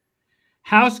Steckschulte.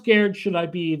 How scared should I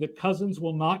be that Cousins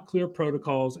will not clear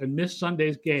protocols and miss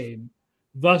Sunday's game,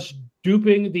 thus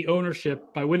duping the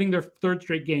ownership by winning their 3rd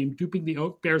straight game, duping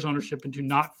the Bears ownership into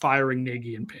not firing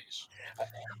Nagy and Pace?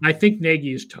 I think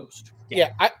Nagy is toast.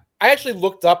 Yeah, I actually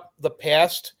looked up the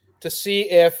past to see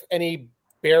if any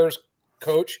Bears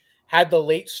coach had the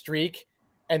late streak,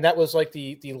 and that was like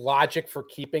the logic for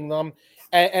keeping them.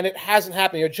 And it hasn't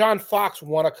happened. You know, John Fox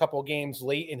won a couple games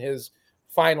late in his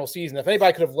final season. If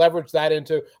anybody could have leveraged that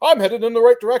into, I'm headed in the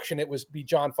right direction, it was be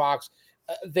John Fox.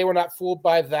 They were not fooled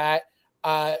by that.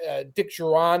 Dick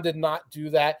Duran did not do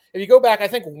that. If you go back, I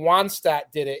think Wannstedt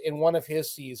did it in one of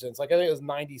his seasons. Like I think it was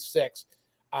 96.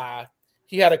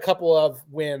 He had a couple of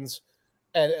wins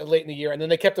and late in the year, and then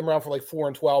they kept him around for like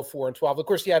 4-12, 4-12. Of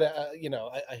course, he had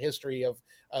a history of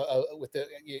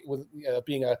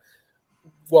being a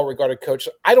well-regarded coach.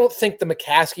 I don't think the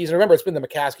McCaskies, and remember, it's been the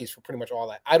McCaskies for pretty much all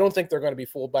that. I don't think they're going to be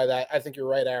fooled by that. I think you're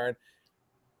right, Aaron.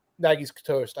 Nagy's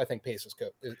toast. I think Pace is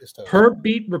toast. Per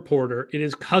beat reporter, it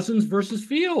is Cousins versus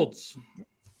Fields.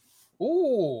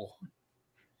 Ooh.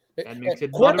 That makes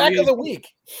it quarterback of the week.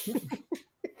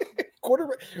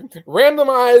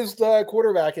 Randomized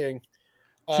quarterbacking.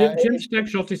 Jim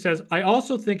Steckschulte says, I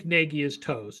also think Nagy is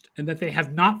toast and that they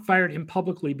have not fired him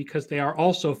publicly because they are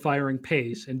also firing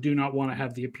Pace and do not want to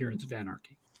have the appearance of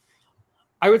anarchy.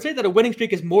 I would say that a winning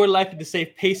streak is more likely to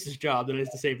save Pace's job than it is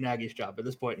to save Nagy's job at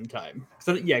this point in time.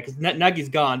 So yeah, because Nagy's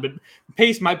gone, but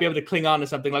Pace might be able to cling on to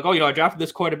something like, I drafted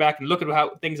this quarterback and look at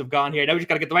how things have gone here. Now we just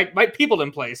got to get the right people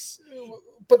in place.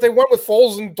 But they went with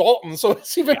Foles and Dalton, so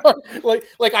it's even like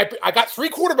I got 3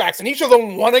 quarterbacks and each of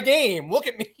them won a game. Look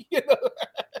at me.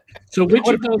 So which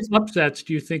of those upsets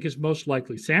do you think is most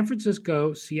likely? San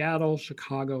Francisco, Seattle,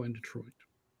 Chicago, and Detroit?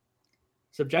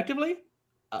 Subjectively?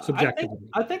 Subjectively.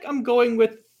 I think I am going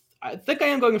with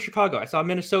Chicago. I saw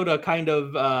Minnesota kind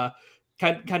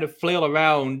of flail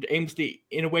around aimlessly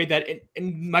in a way that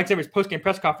in Mike Zimmer's post-game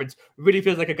press conference really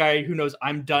feels like a guy who knows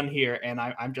I'm done here and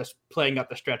I'm just playing up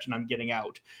the stretch and I'm getting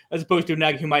out, as opposed to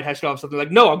Nagy who might have something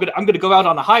like, no, I'm gonna go out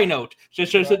on a high note,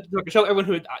 just show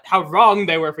everyone how wrong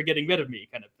they were for getting rid of me,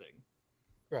 kind of thing.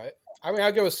 Right. I mean,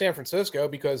 I'll go with San Francisco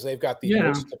because they've got the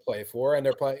most to play for and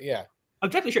they're playing. Yeah.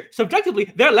 Objectively, sure.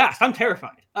 Subjectively, they're last. I'm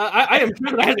terrified. I am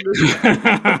sure that I have to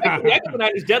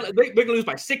lose. They're going to lose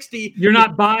by 60. You're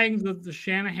not buying the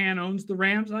Shanahan owns the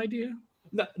Rams idea?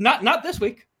 No, not this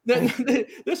week.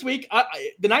 This week,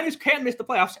 the Niners can't miss the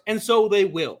playoffs, and so they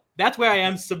will. That's where I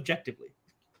am subjectively.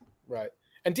 Right.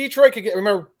 And Detroit could get.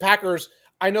 Remember, Packers.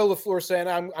 I know LaFleur saying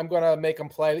I'm going to make them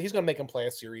play. He's going to make them play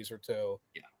a series or 2.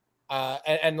 Yeah.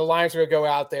 And the Lions are going to go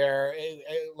out there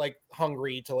like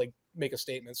hungry to like make a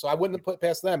statement. So I wouldn't have put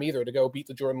past them either to go beat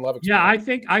the Jordan Love experience.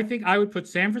 Yeah, I think I would put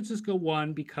San Francisco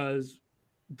 1 because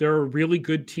they're a really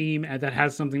good team and that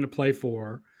has something to play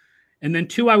for. And then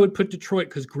 2, I would put Detroit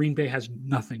because Green Bay has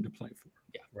nothing to play for.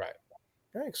 Yeah, right.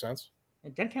 That makes sense.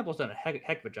 And Dan Campbell's done a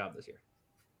heck of a job this year.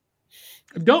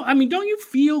 Don't you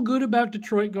feel good about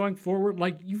Detroit going forward?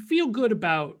 Like you feel good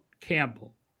about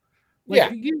Campbell.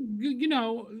 Like,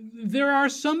 yeah, there are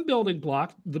some building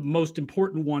blocks. The most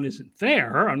important one isn't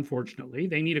there, unfortunately.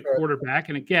 They need a quarterback,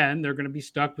 and again, they're going to be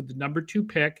stuck with the number 2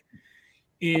 pick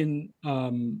in.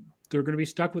 They're going to be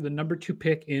stuck with a number 2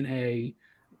 pick in a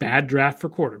bad draft for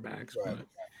quarterbacks. Right. But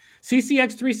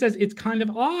CCX3 says it's kind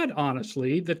of odd,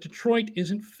 honestly, that Detroit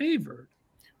isn't favored.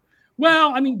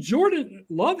 Well, I mean, Jordan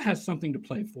Love has something to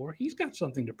play for. He's got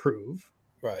something to prove.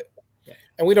 Right.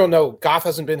 And we don't know. Goff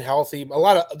hasn't been healthy.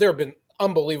 There have been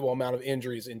unbelievable amount of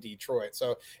injuries in Detroit.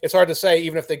 So it's hard to say,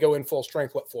 even if they go in full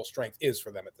strength, what full strength is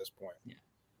for them at this point.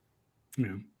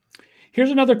 Yeah. Here's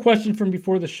another question from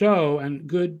before the show, and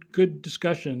good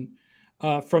discussion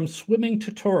from Swimming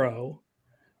Totoro.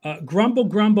 Grumble,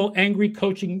 grumble, angry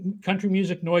coaching country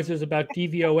music noises about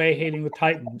DVOA hating the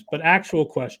Titans. But actual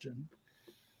question,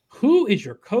 who is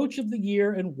your coach of the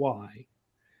year and why?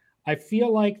 I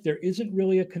feel like there isn't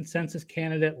really a consensus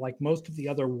candidate like most of the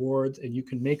other awards, and you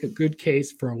can make a good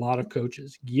case for a lot of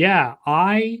coaches. Yeah,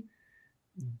 I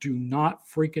do not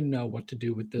freaking know what to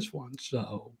do with this one.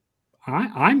 So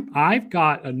I've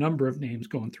got a number of names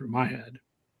going through my head.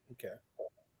 Okay.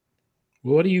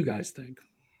 What do you guys think?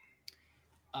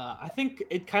 I think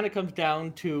it kind of comes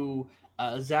down to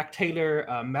Zach Taylor,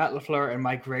 Matt LaFleur, and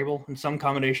Mike Vrabel, and some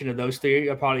combination of those three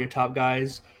are probably your top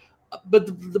guys. But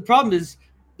the problem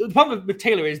with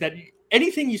Taylor is that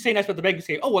anything you say nice about the Bengals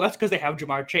game, oh well, that's because they have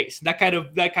Jamar Chase. That kind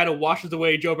of washes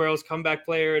away Joe Burrow's comeback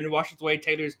player and washes away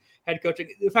Taylor's head coaching.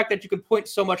 The fact that you can point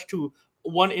so much to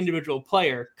one individual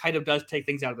player kind of does take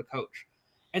things out of the coach.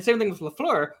 And same thing with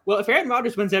LaFleur. Well, if Aaron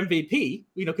Rodgers wins MVP,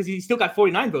 because he's still got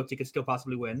 49 votes, he could still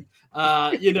possibly win.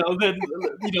 Then does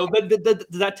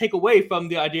that take away from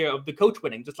the idea of the coach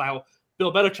winning? Just like how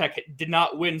Bill Belichick did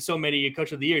not win so many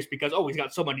Coach of the Years because he's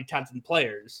got so many talented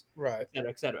players, right, et cetera,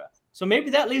 et cetera. So maybe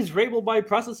that leaves Vrabel by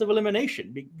process of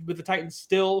elimination with the Titans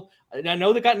still. And I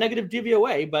know they got negative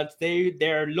DVOA, but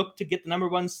they're looked to get the number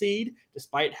 1 seed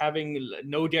despite having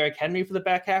no Derrick Henry for the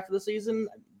back half of the season.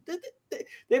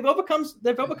 They've overcome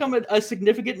a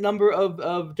significant number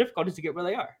of difficulties to get where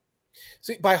they are.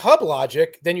 See, by hub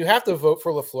logic, then you have to vote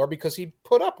for LaFleur because he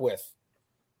put up with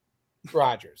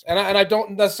Rodgers. And I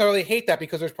don't necessarily hate that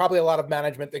because there's probably a lot of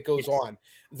management that goes on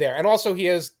there. And also he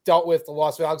has dealt with the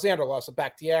loss of Alexander, loss of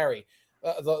Bakhtiari,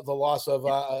 the loss of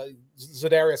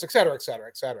Za'Darius, et cetera, et cetera,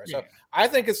 et cetera. So I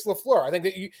think it's LaFleur. I think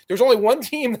that there's only one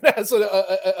team that has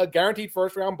a guaranteed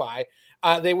first-round bye.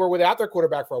 They were without their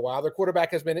quarterback for a while. Their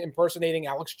quarterback has been impersonating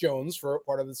Alex Jones for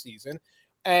part of the season.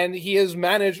 And he has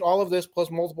managed all of this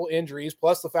plus multiple injuries,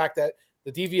 plus the fact that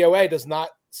the DVOA does not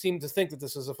seem to think that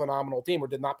this is a phenomenal team or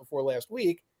did not before last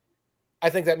week. I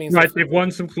think that means they've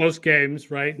won some close games,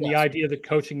 right? Yes. The idea that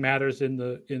coaching matters in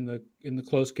the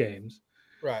close games.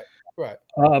 Right. I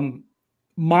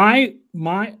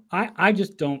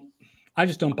just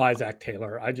don't buy Zach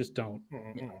Taylor. I just don't.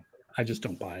 Mm-hmm. I just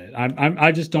don't buy it.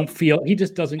 I just don't feel he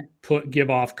just doesn't give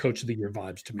off Coach of the Year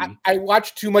vibes to me. I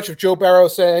watched too much of Joe Burrow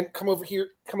saying, "Come over here."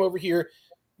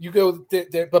 You go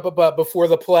before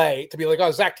the play to be like,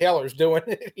 "Oh, Zach Taylor's doing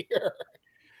it here."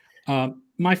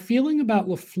 My feeling about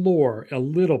LaFleur a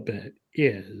little bit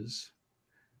is,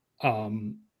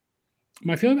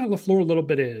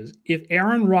 if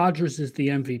Aaron Rodgers is the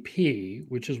MVP,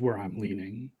 which is where I'm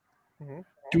leaning. Mm-hmm.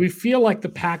 Do we feel like the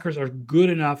Packers are good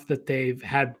enough that they've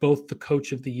had both the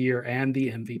Coach of the Year and the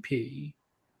MVP?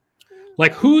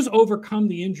 Like, who's overcome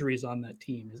the injuries on that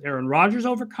team? Has Aaron Rodgers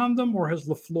overcome them, or has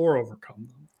LaFleur overcome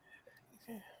them?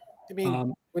 I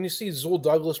mean, when you see Zul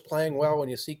Douglas playing well, when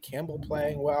you see Campbell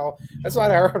playing well, that's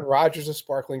not Aaron Rodgers'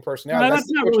 sparkling personality. No,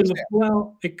 that's not really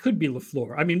well, it could be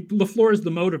LaFleur. I mean, LaFleur is the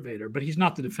motivator, but he's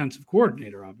not the defensive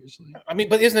coordinator, obviously. I mean,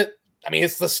 but isn't it? I mean,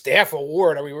 it's the staff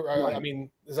award. Right. I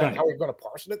mean, is that how we're going to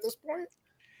parse it at this point?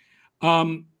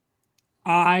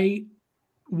 I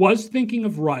was thinking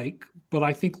of Reich, but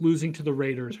I think losing to the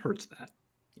Raiders hurts that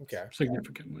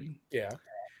significantly. Yeah.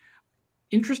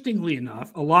 Interestingly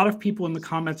enough, a lot of people in the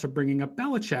comments are bringing up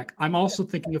Belichick. I'm also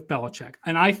thinking of Belichick.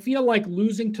 And I feel like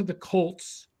losing to the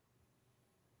Colts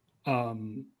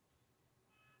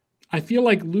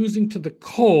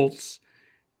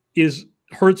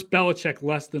hurts Belichick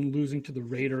less than losing to the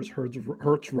Raiders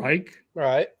hurts Reich.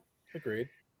 Right. Agreed.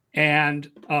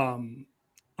 And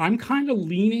I'm kind of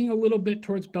leaning a little bit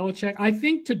towards Belichick. I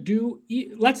think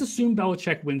let's assume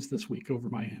Belichick wins this week over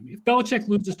Miami. If Belichick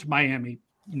loses to Miami,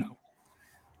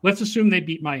 let's assume they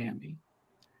beat Miami.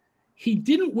 He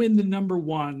didn't win the number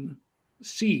 1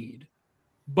 seed,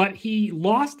 but he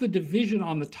lost the division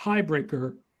on the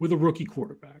tiebreaker with a rookie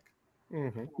quarterback.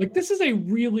 Mm-hmm. Like, this is a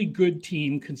really good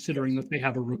team considering that they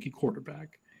have a rookie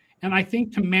quarterback. And I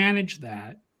think to manage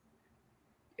that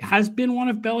has been one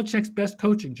of Belichick's best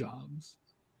coaching jobs.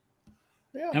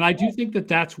 Yeah. And I do think that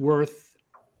that's worth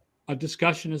a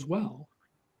discussion as well.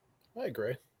 I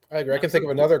agree. I can think of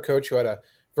another coach who had a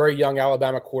very young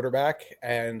Alabama quarterback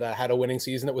and had a winning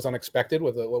season that was unexpected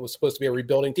with what was supposed to be a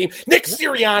rebuilding team. Nick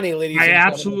Sirianni, ladies and gentlemen. I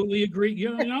absolutely agree.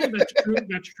 That's true.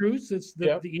 That's true. It's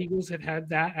the Eagles had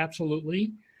that.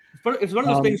 Absolutely. It's one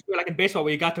of those things where, like in baseball,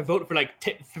 where you got to vote for like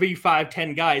 3, 5,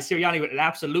 10 guys. Sirianni would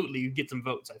absolutely get some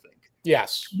votes, I think.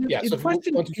 Yes. Yes. The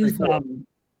question is,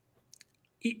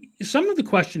 some of the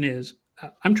question is,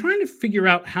 I'm trying to figure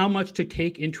out how much to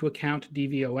take into account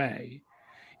DVOA.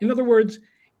 In other words,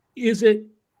 is it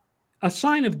a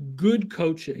sign of good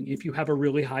coaching if you have a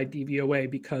really high DVOA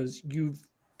because you've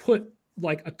put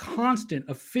like a constant,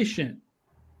 efficient,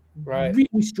 really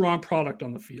strong product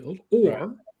on the field?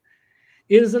 Or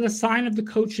is it a sign of the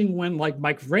coaching when, like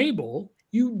Mike Vrabel,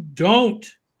 you don't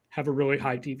have a really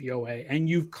high DVOA, and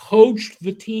you've coached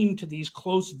the team to these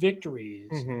close victories,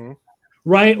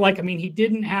 right? Like, I mean, he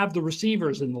didn't have the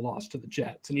receivers in the loss to the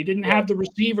Jets, and he didn't have the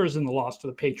receivers in the loss to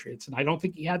the Patriots, and I don't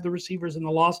think he had the receivers in the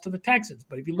loss to the Texans.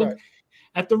 But if you look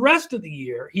at the rest of the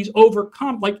year, he's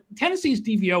overcome. Like, Tennessee's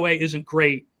DVOA isn't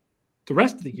great the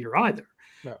rest of the year either,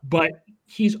 but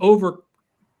he's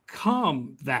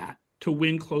overcome that to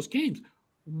win close games.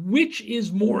 Which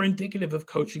is more indicative of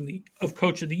coach of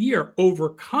the year,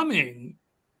 overcoming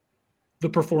the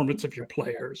performance of your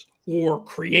players or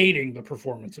creating the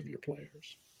performance of your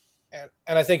players?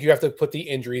 And I think you have to put the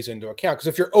injuries into account, because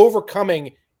if you're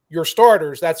overcoming your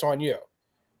starters, that's on you.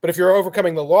 But if you're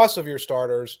overcoming the loss of your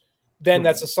starters, then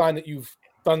that's a sign that you've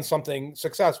done something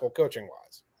successful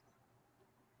coaching-wise.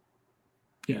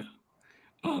 Yeah.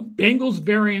 Bengals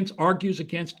variance argues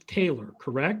against Taylor,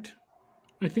 correct?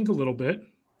 I think a little bit.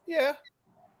 Yeah.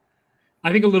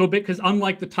 I think a little bit, because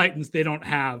unlike the Titans, they don't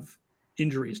have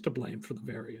injuries to blame for the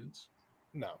variance.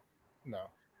 No.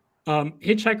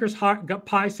 Hitchhiker's Hot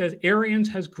Pie says Arians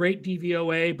has great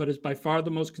DVOA, but is by far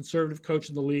the most conservative coach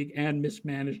in the league and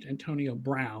mismanaged Antonio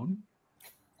Brown.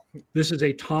 This is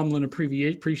a Tomlin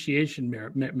appreciation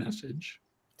message.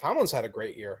 Tomlin's had a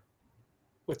great year.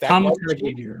 With that Tomlin's had a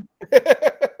great year.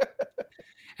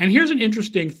 And here's an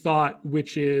interesting thought,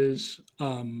 which is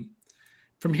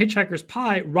from Hitchhiker's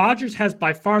Pie. Rodgers has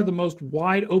by far the most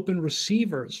wide open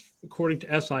receivers, according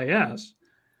to SIS.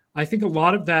 I think a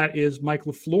lot of that is Mike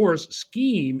LaFleur's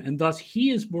scheme, and thus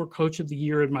he is more coach of the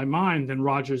year in my mind than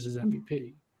Rodgers is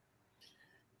MVP.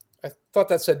 I thought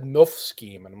that said MILF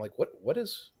scheme, and I'm like, what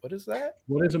is that?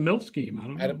 What is a MILF scheme? I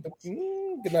don't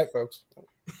know. Good night, folks.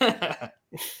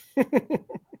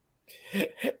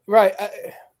 Right.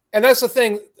 And that's the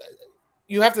thing.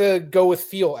 You have to go with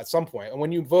feel at some point. And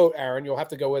when you vote, Aaron, you'll have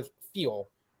to go with feel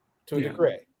to a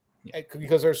degree.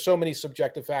 Because there's so many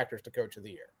subjective factors to coach of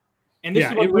the year. And this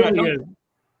is what really is.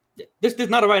 This is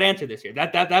not a right answer this year.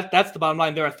 That's the bottom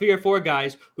line. There are 3 or 4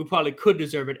 guys who probably could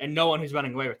deserve it, and no one who's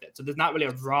running away with it. So there's not really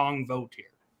a wrong vote here.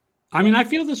 I mean, I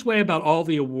feel this way about all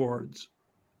the awards,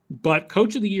 but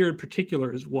Coach of the Year in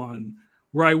particular is one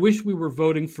where I wish we were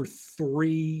voting for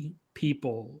 3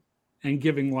 people and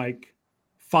giving like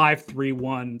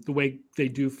 5-3-1 the way they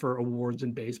do for awards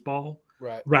in baseball,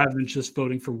 rather than just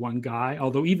voting for one guy.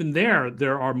 Although even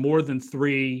there are more than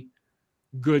 3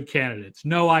 good candidates.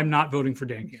 No, I'm not voting for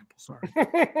Dan Campbell. Sorry.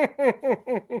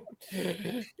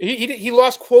 he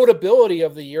lost quotability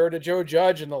of the year to Joe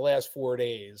Judge in the last 4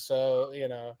 days. So,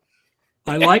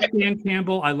 I like Dan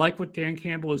Campbell. I like what Dan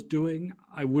Campbell is doing.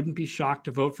 I wouldn't be shocked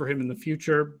to vote for him in the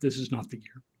future. This is not the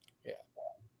year.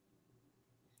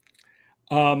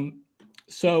 Yeah.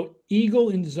 So Eagle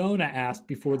in Zona asked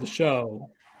before the show,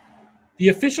 the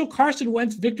official Carson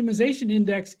Wentz victimization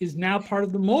index is now part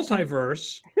of the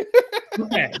multiverse.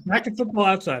 Okay, back to Football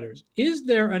Outsiders. Is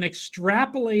there an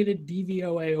extrapolated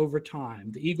DVOA over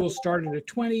time? The Eagles started at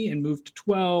 20 and moved to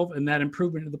 12, and that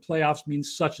improvement in the playoffs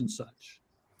means such and such.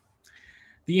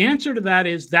 The answer to that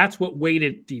is that's what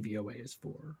weighted DVOA is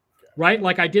for, right?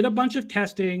 Like I did a bunch of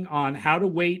testing on how to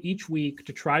weight each week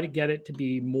to try to get it to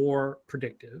be more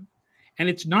predictive. And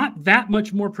it's not that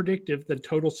much more predictive than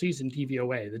total season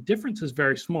DVOA. The difference is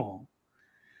very small,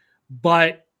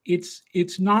 but it's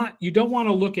not, you don't want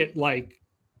to look at like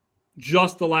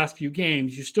just the last few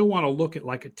games. You still want to look at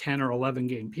like a 10 or 11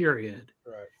 game period.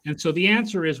 Right. And so the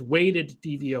answer is weighted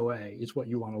DVOA is what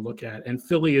you want to look at. And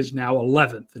Philly is now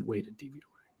 11th in weighted DVOA.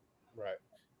 Right.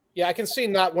 Yeah. I can see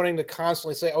not wanting to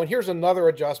constantly say, oh, and here's another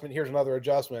adjustment. Here's another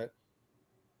adjustment.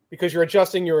 Because you're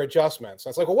adjusting your adjustments.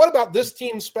 And it's like, well, what about this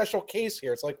team's special case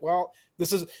here? It's like, well,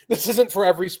 this isn't for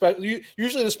every special.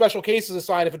 Usually the special case is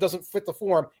assigned. If it doesn't fit the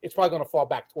form, it's probably going to fall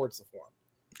back towards the form.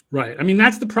 Right. I mean,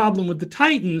 that's the problem with the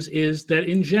Titans is that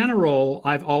in general,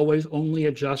 I've always only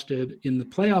adjusted in the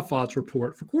playoff odds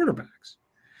report for quarterbacks.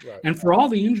 Right. And for all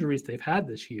the injuries they've had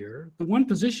this year, the one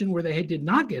position where they did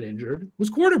not get injured was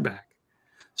quarterback.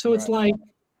 So it's like,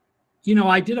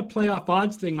 I did a playoff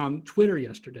odds thing on Twitter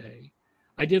yesterday.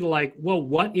 I did like, well,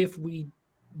 what if we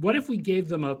gave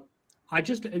them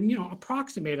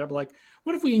approximated, like,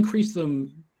 what if we increase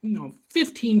them,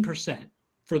 15%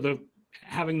 for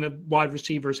having the wide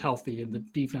receivers healthy and the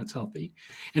defense healthy.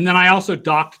 And then I also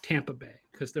docked Tampa Bay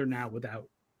because they're now without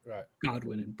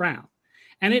Godwin and Brown.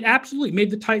 And it absolutely made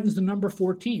the Titans the number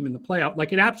 4 team in the playoff.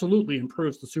 Like it absolutely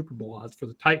improves the Super Bowl odds for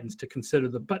the Titans to consider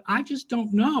them. But I just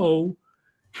don't know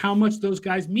how much those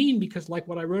guys mean because like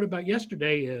what I wrote about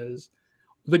yesterday is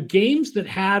the games that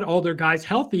had all their guys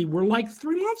healthy were like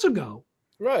 3 months ago.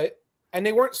 Right. And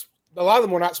a lot of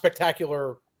them were not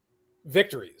spectacular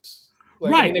victories.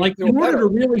 Right. In order to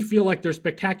really feel like they're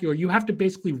spectacular, you have to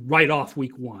basically write off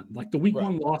week one, like the week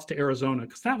one loss to Arizona,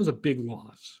 because that was a big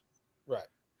loss. Right.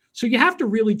 So you have to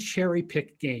really cherry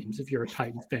pick games if you're a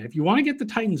Titans fan. If you want to get the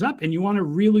Titans up and you want to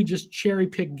really just cherry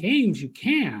pick games, you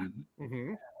can.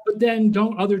 Mm-hmm. But then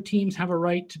don't other teams have a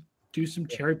right to do some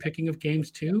cherry picking of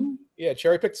games too? Yeah,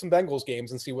 cherry pick some Bengals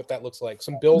games and see what that looks like.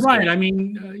 Some Bills Right. games. I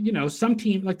mean, some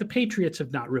team like the Patriots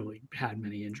have not really had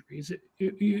many injuries.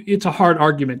 It's a hard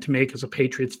argument to make as a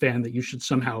Patriots fan that you should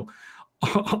somehow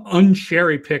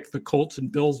un-cherry pick the Colts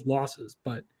and Bills losses.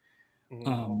 But,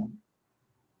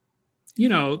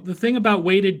 the thing about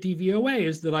weighted DVOA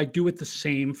is that I do it the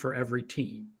same for every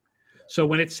team. So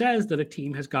when it says that a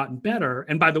team has gotten better,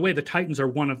 and by the way, the Titans are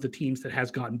one of the teams that has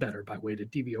gotten better by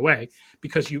weighted DVOA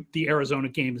because the Arizona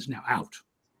game is now out.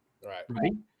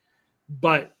 Right.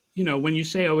 But, when you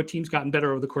say, a team's gotten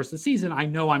better over the course of the season, I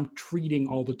know I'm treating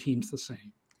all the teams the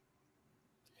same.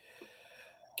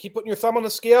 Keep putting your thumb on the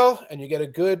scale and you get a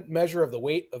good measure of the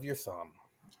weight of your thumb.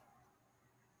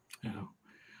 Yeah.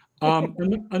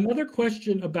 Another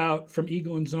question from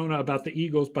Eagle and Zona about the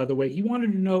Eagles, by the way, he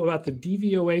wanted to know about the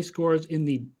DVOA scores in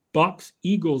the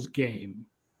Bucs-Eagles game.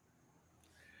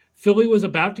 Philly was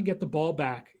about to get the ball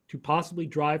back to possibly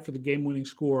drive for the game-winning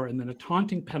score, and then a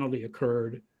taunting penalty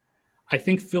occurred. I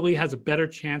think Philly has a better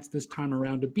chance this time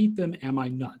around to beat them. Am I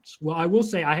nuts? Well, I will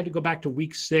say I had to go back to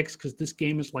week 6 because this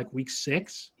game is like week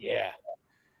 6. Yeah.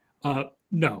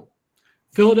 No.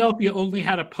 Philadelphia only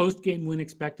had a post-game win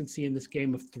expectancy in this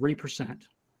game of 3%.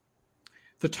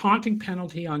 The taunting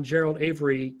penalty on Gerald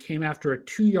Avery came after a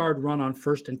 2-yard run on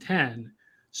 1st and 10,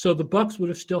 so the Bucs would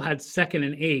have still had 2nd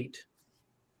and 8.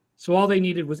 So all they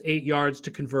needed was 8 yards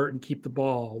to convert and keep the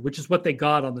ball, which is what they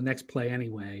got on the next play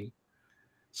anyway.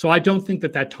 So I don't think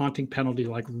that taunting penalty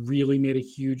really made a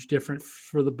huge difference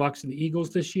for the Bucs and the Eagles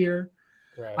this year.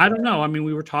 Right. I don't know. I mean,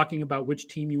 we were talking about which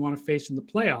team you want to face in the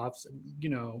playoffs.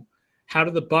 How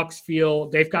do the Bucs feel?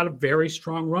 They've got a very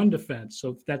strong run defense,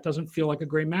 so that doesn't feel like a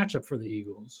great matchup for the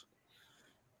Eagles.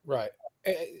 Right.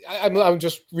 I'm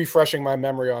just refreshing my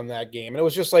memory on that game, and it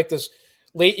was just like this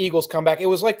late Eagles comeback. It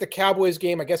was like the Cowboys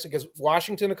game, I guess, against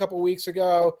Washington a couple of weeks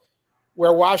ago,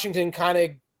 where Washington kind of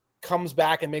comes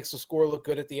back and makes the score look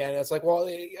good at the end. It's like, well,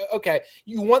 okay,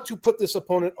 you want to put this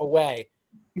opponent away.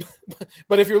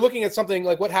 But if you're looking at something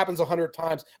like what happens 100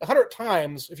 times,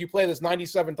 if you play this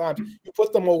 97 times, you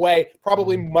put them away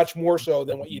probably much more so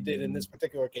than what you did in this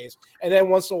particular case. And then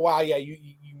once in a while, you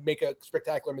make a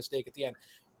spectacular mistake at the end.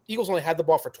 Eagles only had the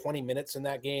ball for 20 minutes in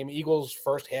that game. Eagles'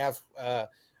 first half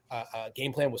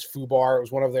game plan was FUBAR. It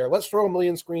was one of their let's throw a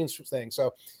million screens thing.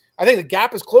 So I think the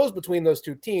gap is closed between those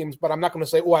two teams, but I'm not going to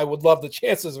say, I would love the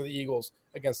chances of the Eagles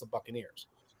against the Buccaneers.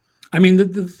 I mean,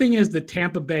 the thing is that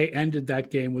Tampa Bay ended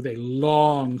that game with a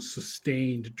long,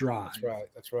 sustained drive.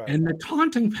 That's right. And the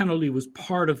taunting penalty was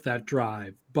part of that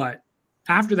drive. But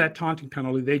after that taunting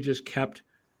penalty, they just kept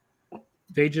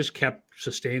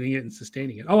sustaining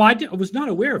it. Oh, I was not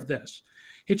aware of this.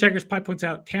 Hitchhiker's Pipe points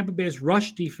out Tampa Bay's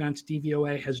rush defense,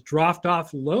 DVOA, has dropped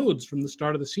off loads from the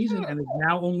start of the season and is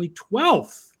now only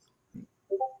 12th.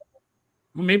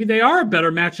 Well, maybe they are a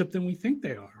better matchup than we think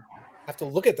they are. Have to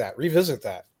look at that, revisit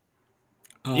that.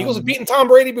 Eagles have beaten Tom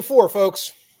Brady before,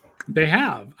 folks. They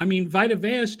have. I mean, Vita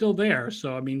Vea is still there.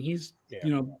 So, I mean, he's,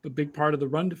 a big part of the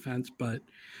run defense. But,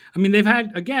 I mean, they've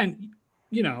had, again,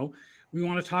 we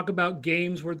want to talk about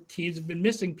games where teams have been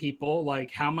missing people.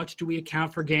 Like, how much do we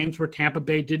account for games where Tampa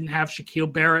Bay didn't have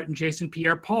Shaquille Barrett and Jason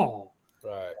Pierre-Paul?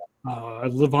 Right.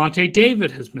 Levante David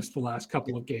has missed the last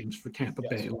couple of games for Tampa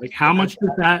Bay. Like, how much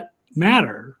does that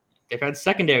matter? They've had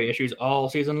secondary issues all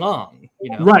season long.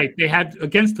 Right. They had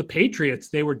against the Patriots,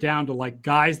 they were down to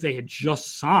guys they had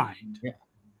just signed.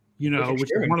 Yeah.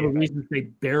 Which is one of the reasons they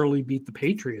barely beat the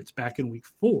Patriots back in week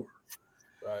 4.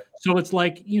 Right. So it's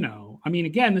like, I mean,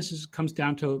 again, this comes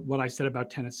down to what I said about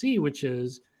Tennessee, which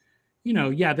is,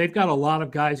 they've got a lot of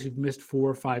guys who've missed 4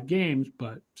 or 5 games,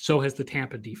 but so has the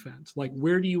Tampa defense. Like,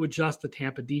 where do you adjust the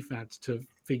Tampa defense to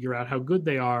figure out how good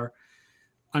they are?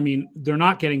 I mean, they're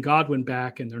not getting Godwin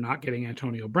back and they're not getting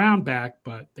Antonio Brown back,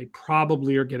 but they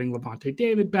probably are getting Levante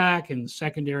David back, and the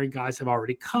secondary guys have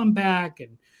already come back,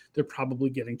 and they're probably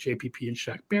getting JPP and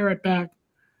Shaq Barrett back.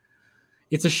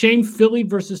 It's a shame Philly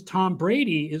versus Tom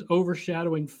Brady is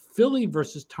overshadowing Philly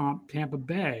versus Tampa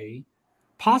Bay,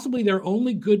 possibly their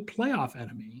only good playoff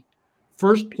enemy.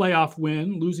 First playoff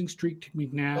win, losing streak to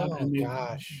McNabb, and they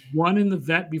won in the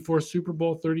vet before Super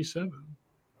Bowl 37.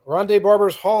 Rondé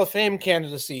Barber's Hall of Fame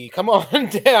candidacy. Come on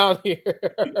down here.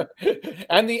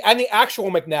 and the actual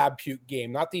McNabb puke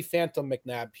game, not the phantom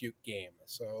McNabb puke game.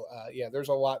 So, there's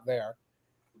a lot there.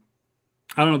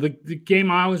 I don't know. The game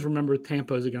I always remember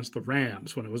Tampa is against the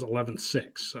Rams when it was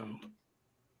 11-6. So,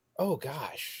 Oh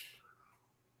gosh.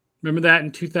 remember that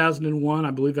in 2001?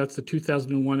 I believe that's the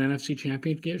 2001 NFC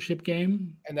Championship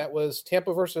game. And that was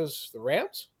Tampa versus the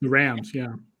Rams? The Rams,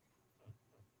 yeah.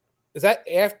 Is that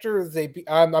after they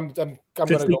I'm It's gonna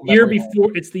the go year memory hole.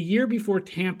 before. It's the year before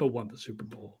Tampa won the Super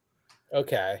Bowl.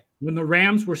 Okay. When the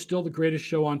Rams were still the greatest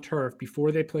show on turf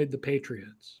before they played the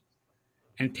Patriots.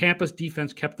 And Tampa's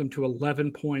defense kept them to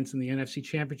 11 points in the NFC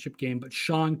Championship game, but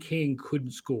Sean King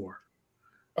couldn't score.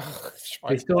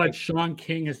 They still had Sean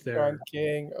King as Sean their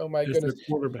King. Oh my their goodness.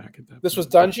 quarterback at that This was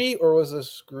point. Dungy or was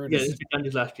this Gruden? Yeah, this was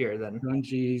Dungy's last year then.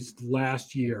 Dungy's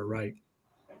last year, right?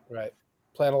 Right.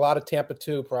 Playing a lot of Tampa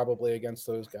 2 probably against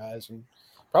those guys, and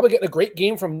probably getting a great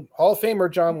game from Hall of Famer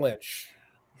John Lynch.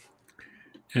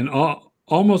 And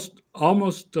almost Hall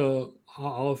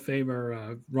of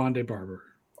Famer Rondé Barber.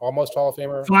 Almost Hall of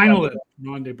Famer. Finalist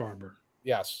Rondé Barber.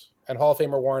 Yes. And Hall of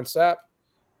Famer Warren Sapp.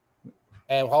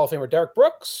 And Hall of Famer Derek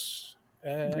Brooks.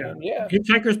 And yeah.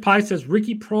 Hitchhiker's Pie says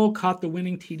Ricky Prohl caught the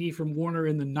winning TD from Warner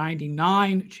in the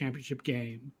 99 championship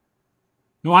game.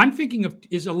 No, I'm thinking of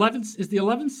is the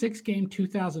 11-6 game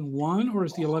 2001 or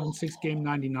is the 11-6 game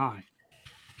 99?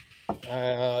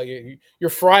 You're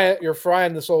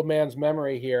frying this old man's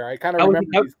memory here. I kind of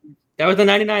remember. That was the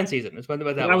 99 season. That's when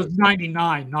that was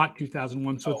 99, not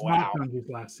 2001. So it's wow. not Dungy's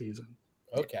last season.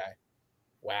 Okay.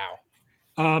 Wow.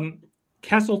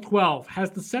 Kessel 12. Has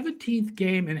the 17th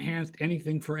game enhanced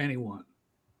anything for anyone?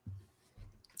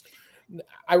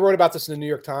 I wrote about this in the New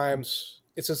York Times.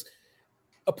 It's just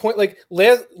a point like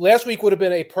last week would have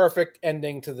been a perfect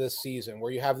ending to this season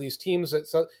where you have these teams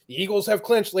that the Eagles have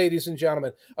clinched, ladies and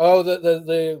gentlemen. Oh,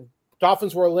 the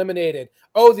Dolphins were eliminated.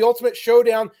 Oh, the ultimate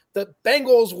showdown. The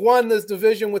Bengals won this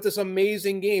division with this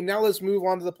amazing game. Now let's move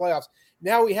on to the playoffs.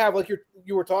 Now we have, like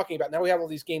you were talking about, now we have all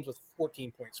these games with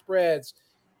 14-point spreads.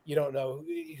 You don't know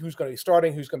who's going to be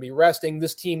starting, who's going to be resting.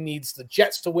 This team needs the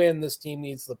Jets to win. This team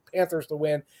needs the Panthers to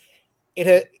win.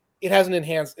 It hasn't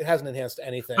enhanced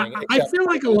anything. I feel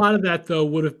like a lot of that, though,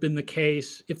 would have been the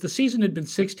case if the season had been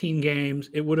 16 games.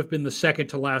 It would have been the second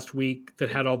to last week that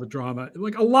had all the drama.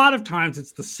 Like a lot of times,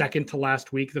 it's the second to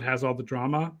last week that has all the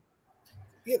drama.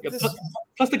 Yeah,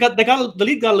 plus the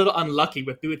league got a little unlucky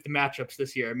with the matchups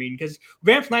this year. I mean, because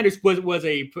Rams Niners was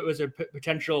a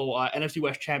potential NFC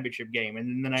West championship game,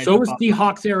 and then so was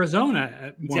Seahawks Arizona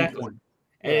at exactly. one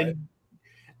point.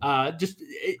 And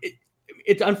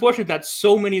it's unfortunate that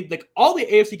so many, like all the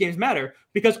AFC games matter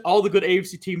because all the good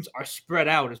AFC teams are spread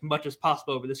out as much as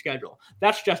possible over the schedule.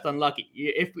 That's just unlucky.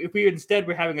 If we instead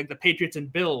were having like the Patriots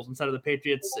and Bills instead of the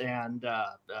Patriots and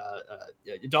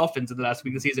Dolphins in the last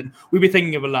week of the season, we'd be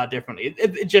thinking of it a lot differently.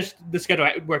 It just, the schedule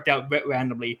worked out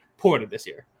randomly poorly this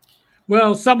year.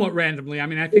 Well, somewhat randomly. I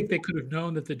mean, I think they could have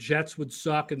known that the Jets would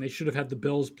suck and they should have had the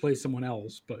Bills play someone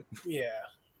else, but yeah.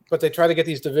 But they try to get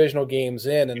these divisional games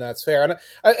in, and that's fair. And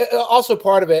also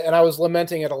part of it, and I was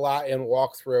lamenting it a lot in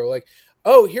walkthrough, like,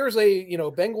 oh, here's a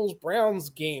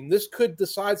Bengals-Browns game. This could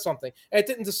decide something. And it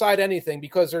didn't decide anything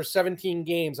because there's 17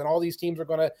 games, and all these teams are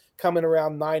going to come in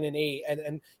around 9 and 8.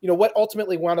 And what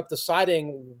ultimately wound up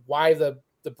deciding why the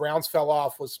Browns fell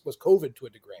off was COVID to a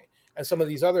degree. And some of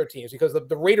these other teams, because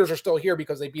the Raiders are still here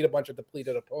because they beat a bunch of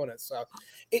depleted opponents. So,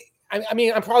 I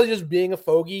mean, I'm probably just being a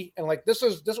fogey and like this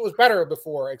was better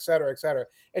before, et cetera, et cetera.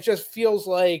 It just feels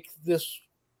like this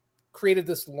created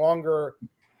this longer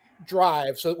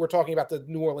drive. So we're talking about the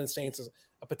New Orleans Saints as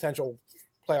a potential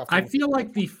playoff team. I feel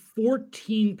like the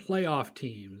 14 playoff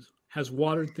teams has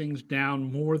watered things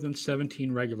down more than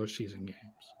 17 regular season games.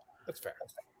 That's fair.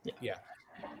 Yeah.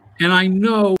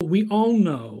 And we all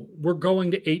know we're going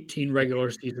to 18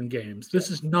 regular season games. This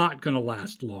is not going to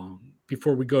last long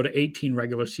before we go to 18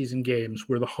 regular season games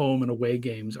where the home and away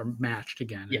games are matched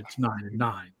again. Yeah. It's 9 and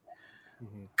 9.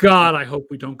 Mm-hmm. God, I hope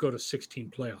we don't go to 16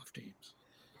 playoff teams.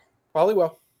 Probably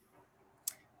will.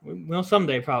 Well,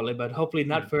 someday probably, but hopefully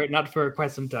not for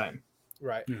quite some time.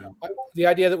 Right. Yeah. The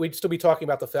idea that we'd still be talking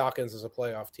about the Falcons as a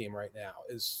playoff team right now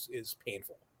is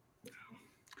painful.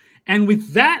 And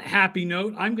with that happy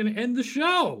note, I'm going to end the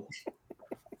show.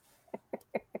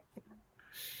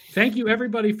 Thank you,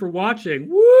 everybody, for watching.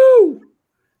 Woo!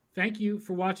 Thank you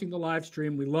for watching the live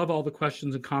stream. We love all the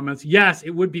questions and comments. Yes, it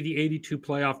would be the 82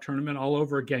 playoff tournament all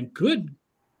over again. Good.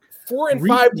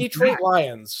 4-5 Detroit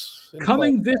Lions.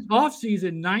 Coming this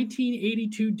offseason,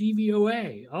 1982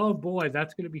 DVOA. Oh, boy,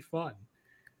 that's going to be fun.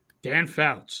 Dan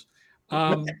Fouts.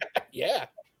 Yeah.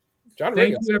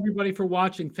 Thank you, everybody, for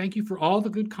watching. Thank you for all the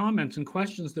good comments and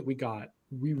questions that we got.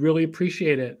 We really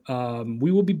appreciate it.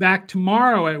 We will be back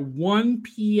tomorrow at 1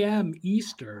 p.m.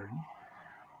 Eastern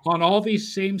on all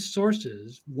these same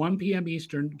sources, 1 p.m.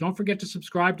 Eastern. Don't forget to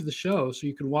subscribe to the show so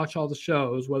you can watch all the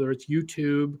shows, whether it's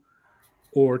YouTube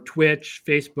or Twitch,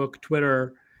 Facebook,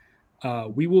 Twitter.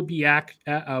 We will be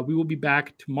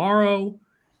back tomorrow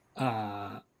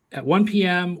at 1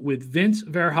 p.m. with Vince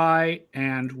Verhey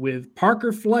and with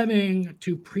Parker Fleming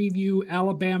to preview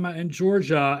Alabama and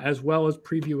Georgia, as well as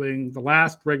previewing the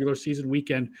last regular season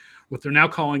weekend, what they're now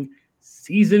calling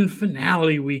season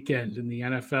finale weekend in the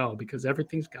NFL, because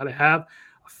everything's got to have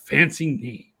a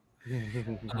fancy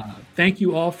name. Thank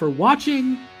you all for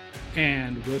watching,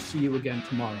 and we'll see you again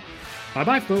tomorrow.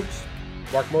 Bye-bye, folks.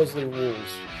 Mark Mosley rules.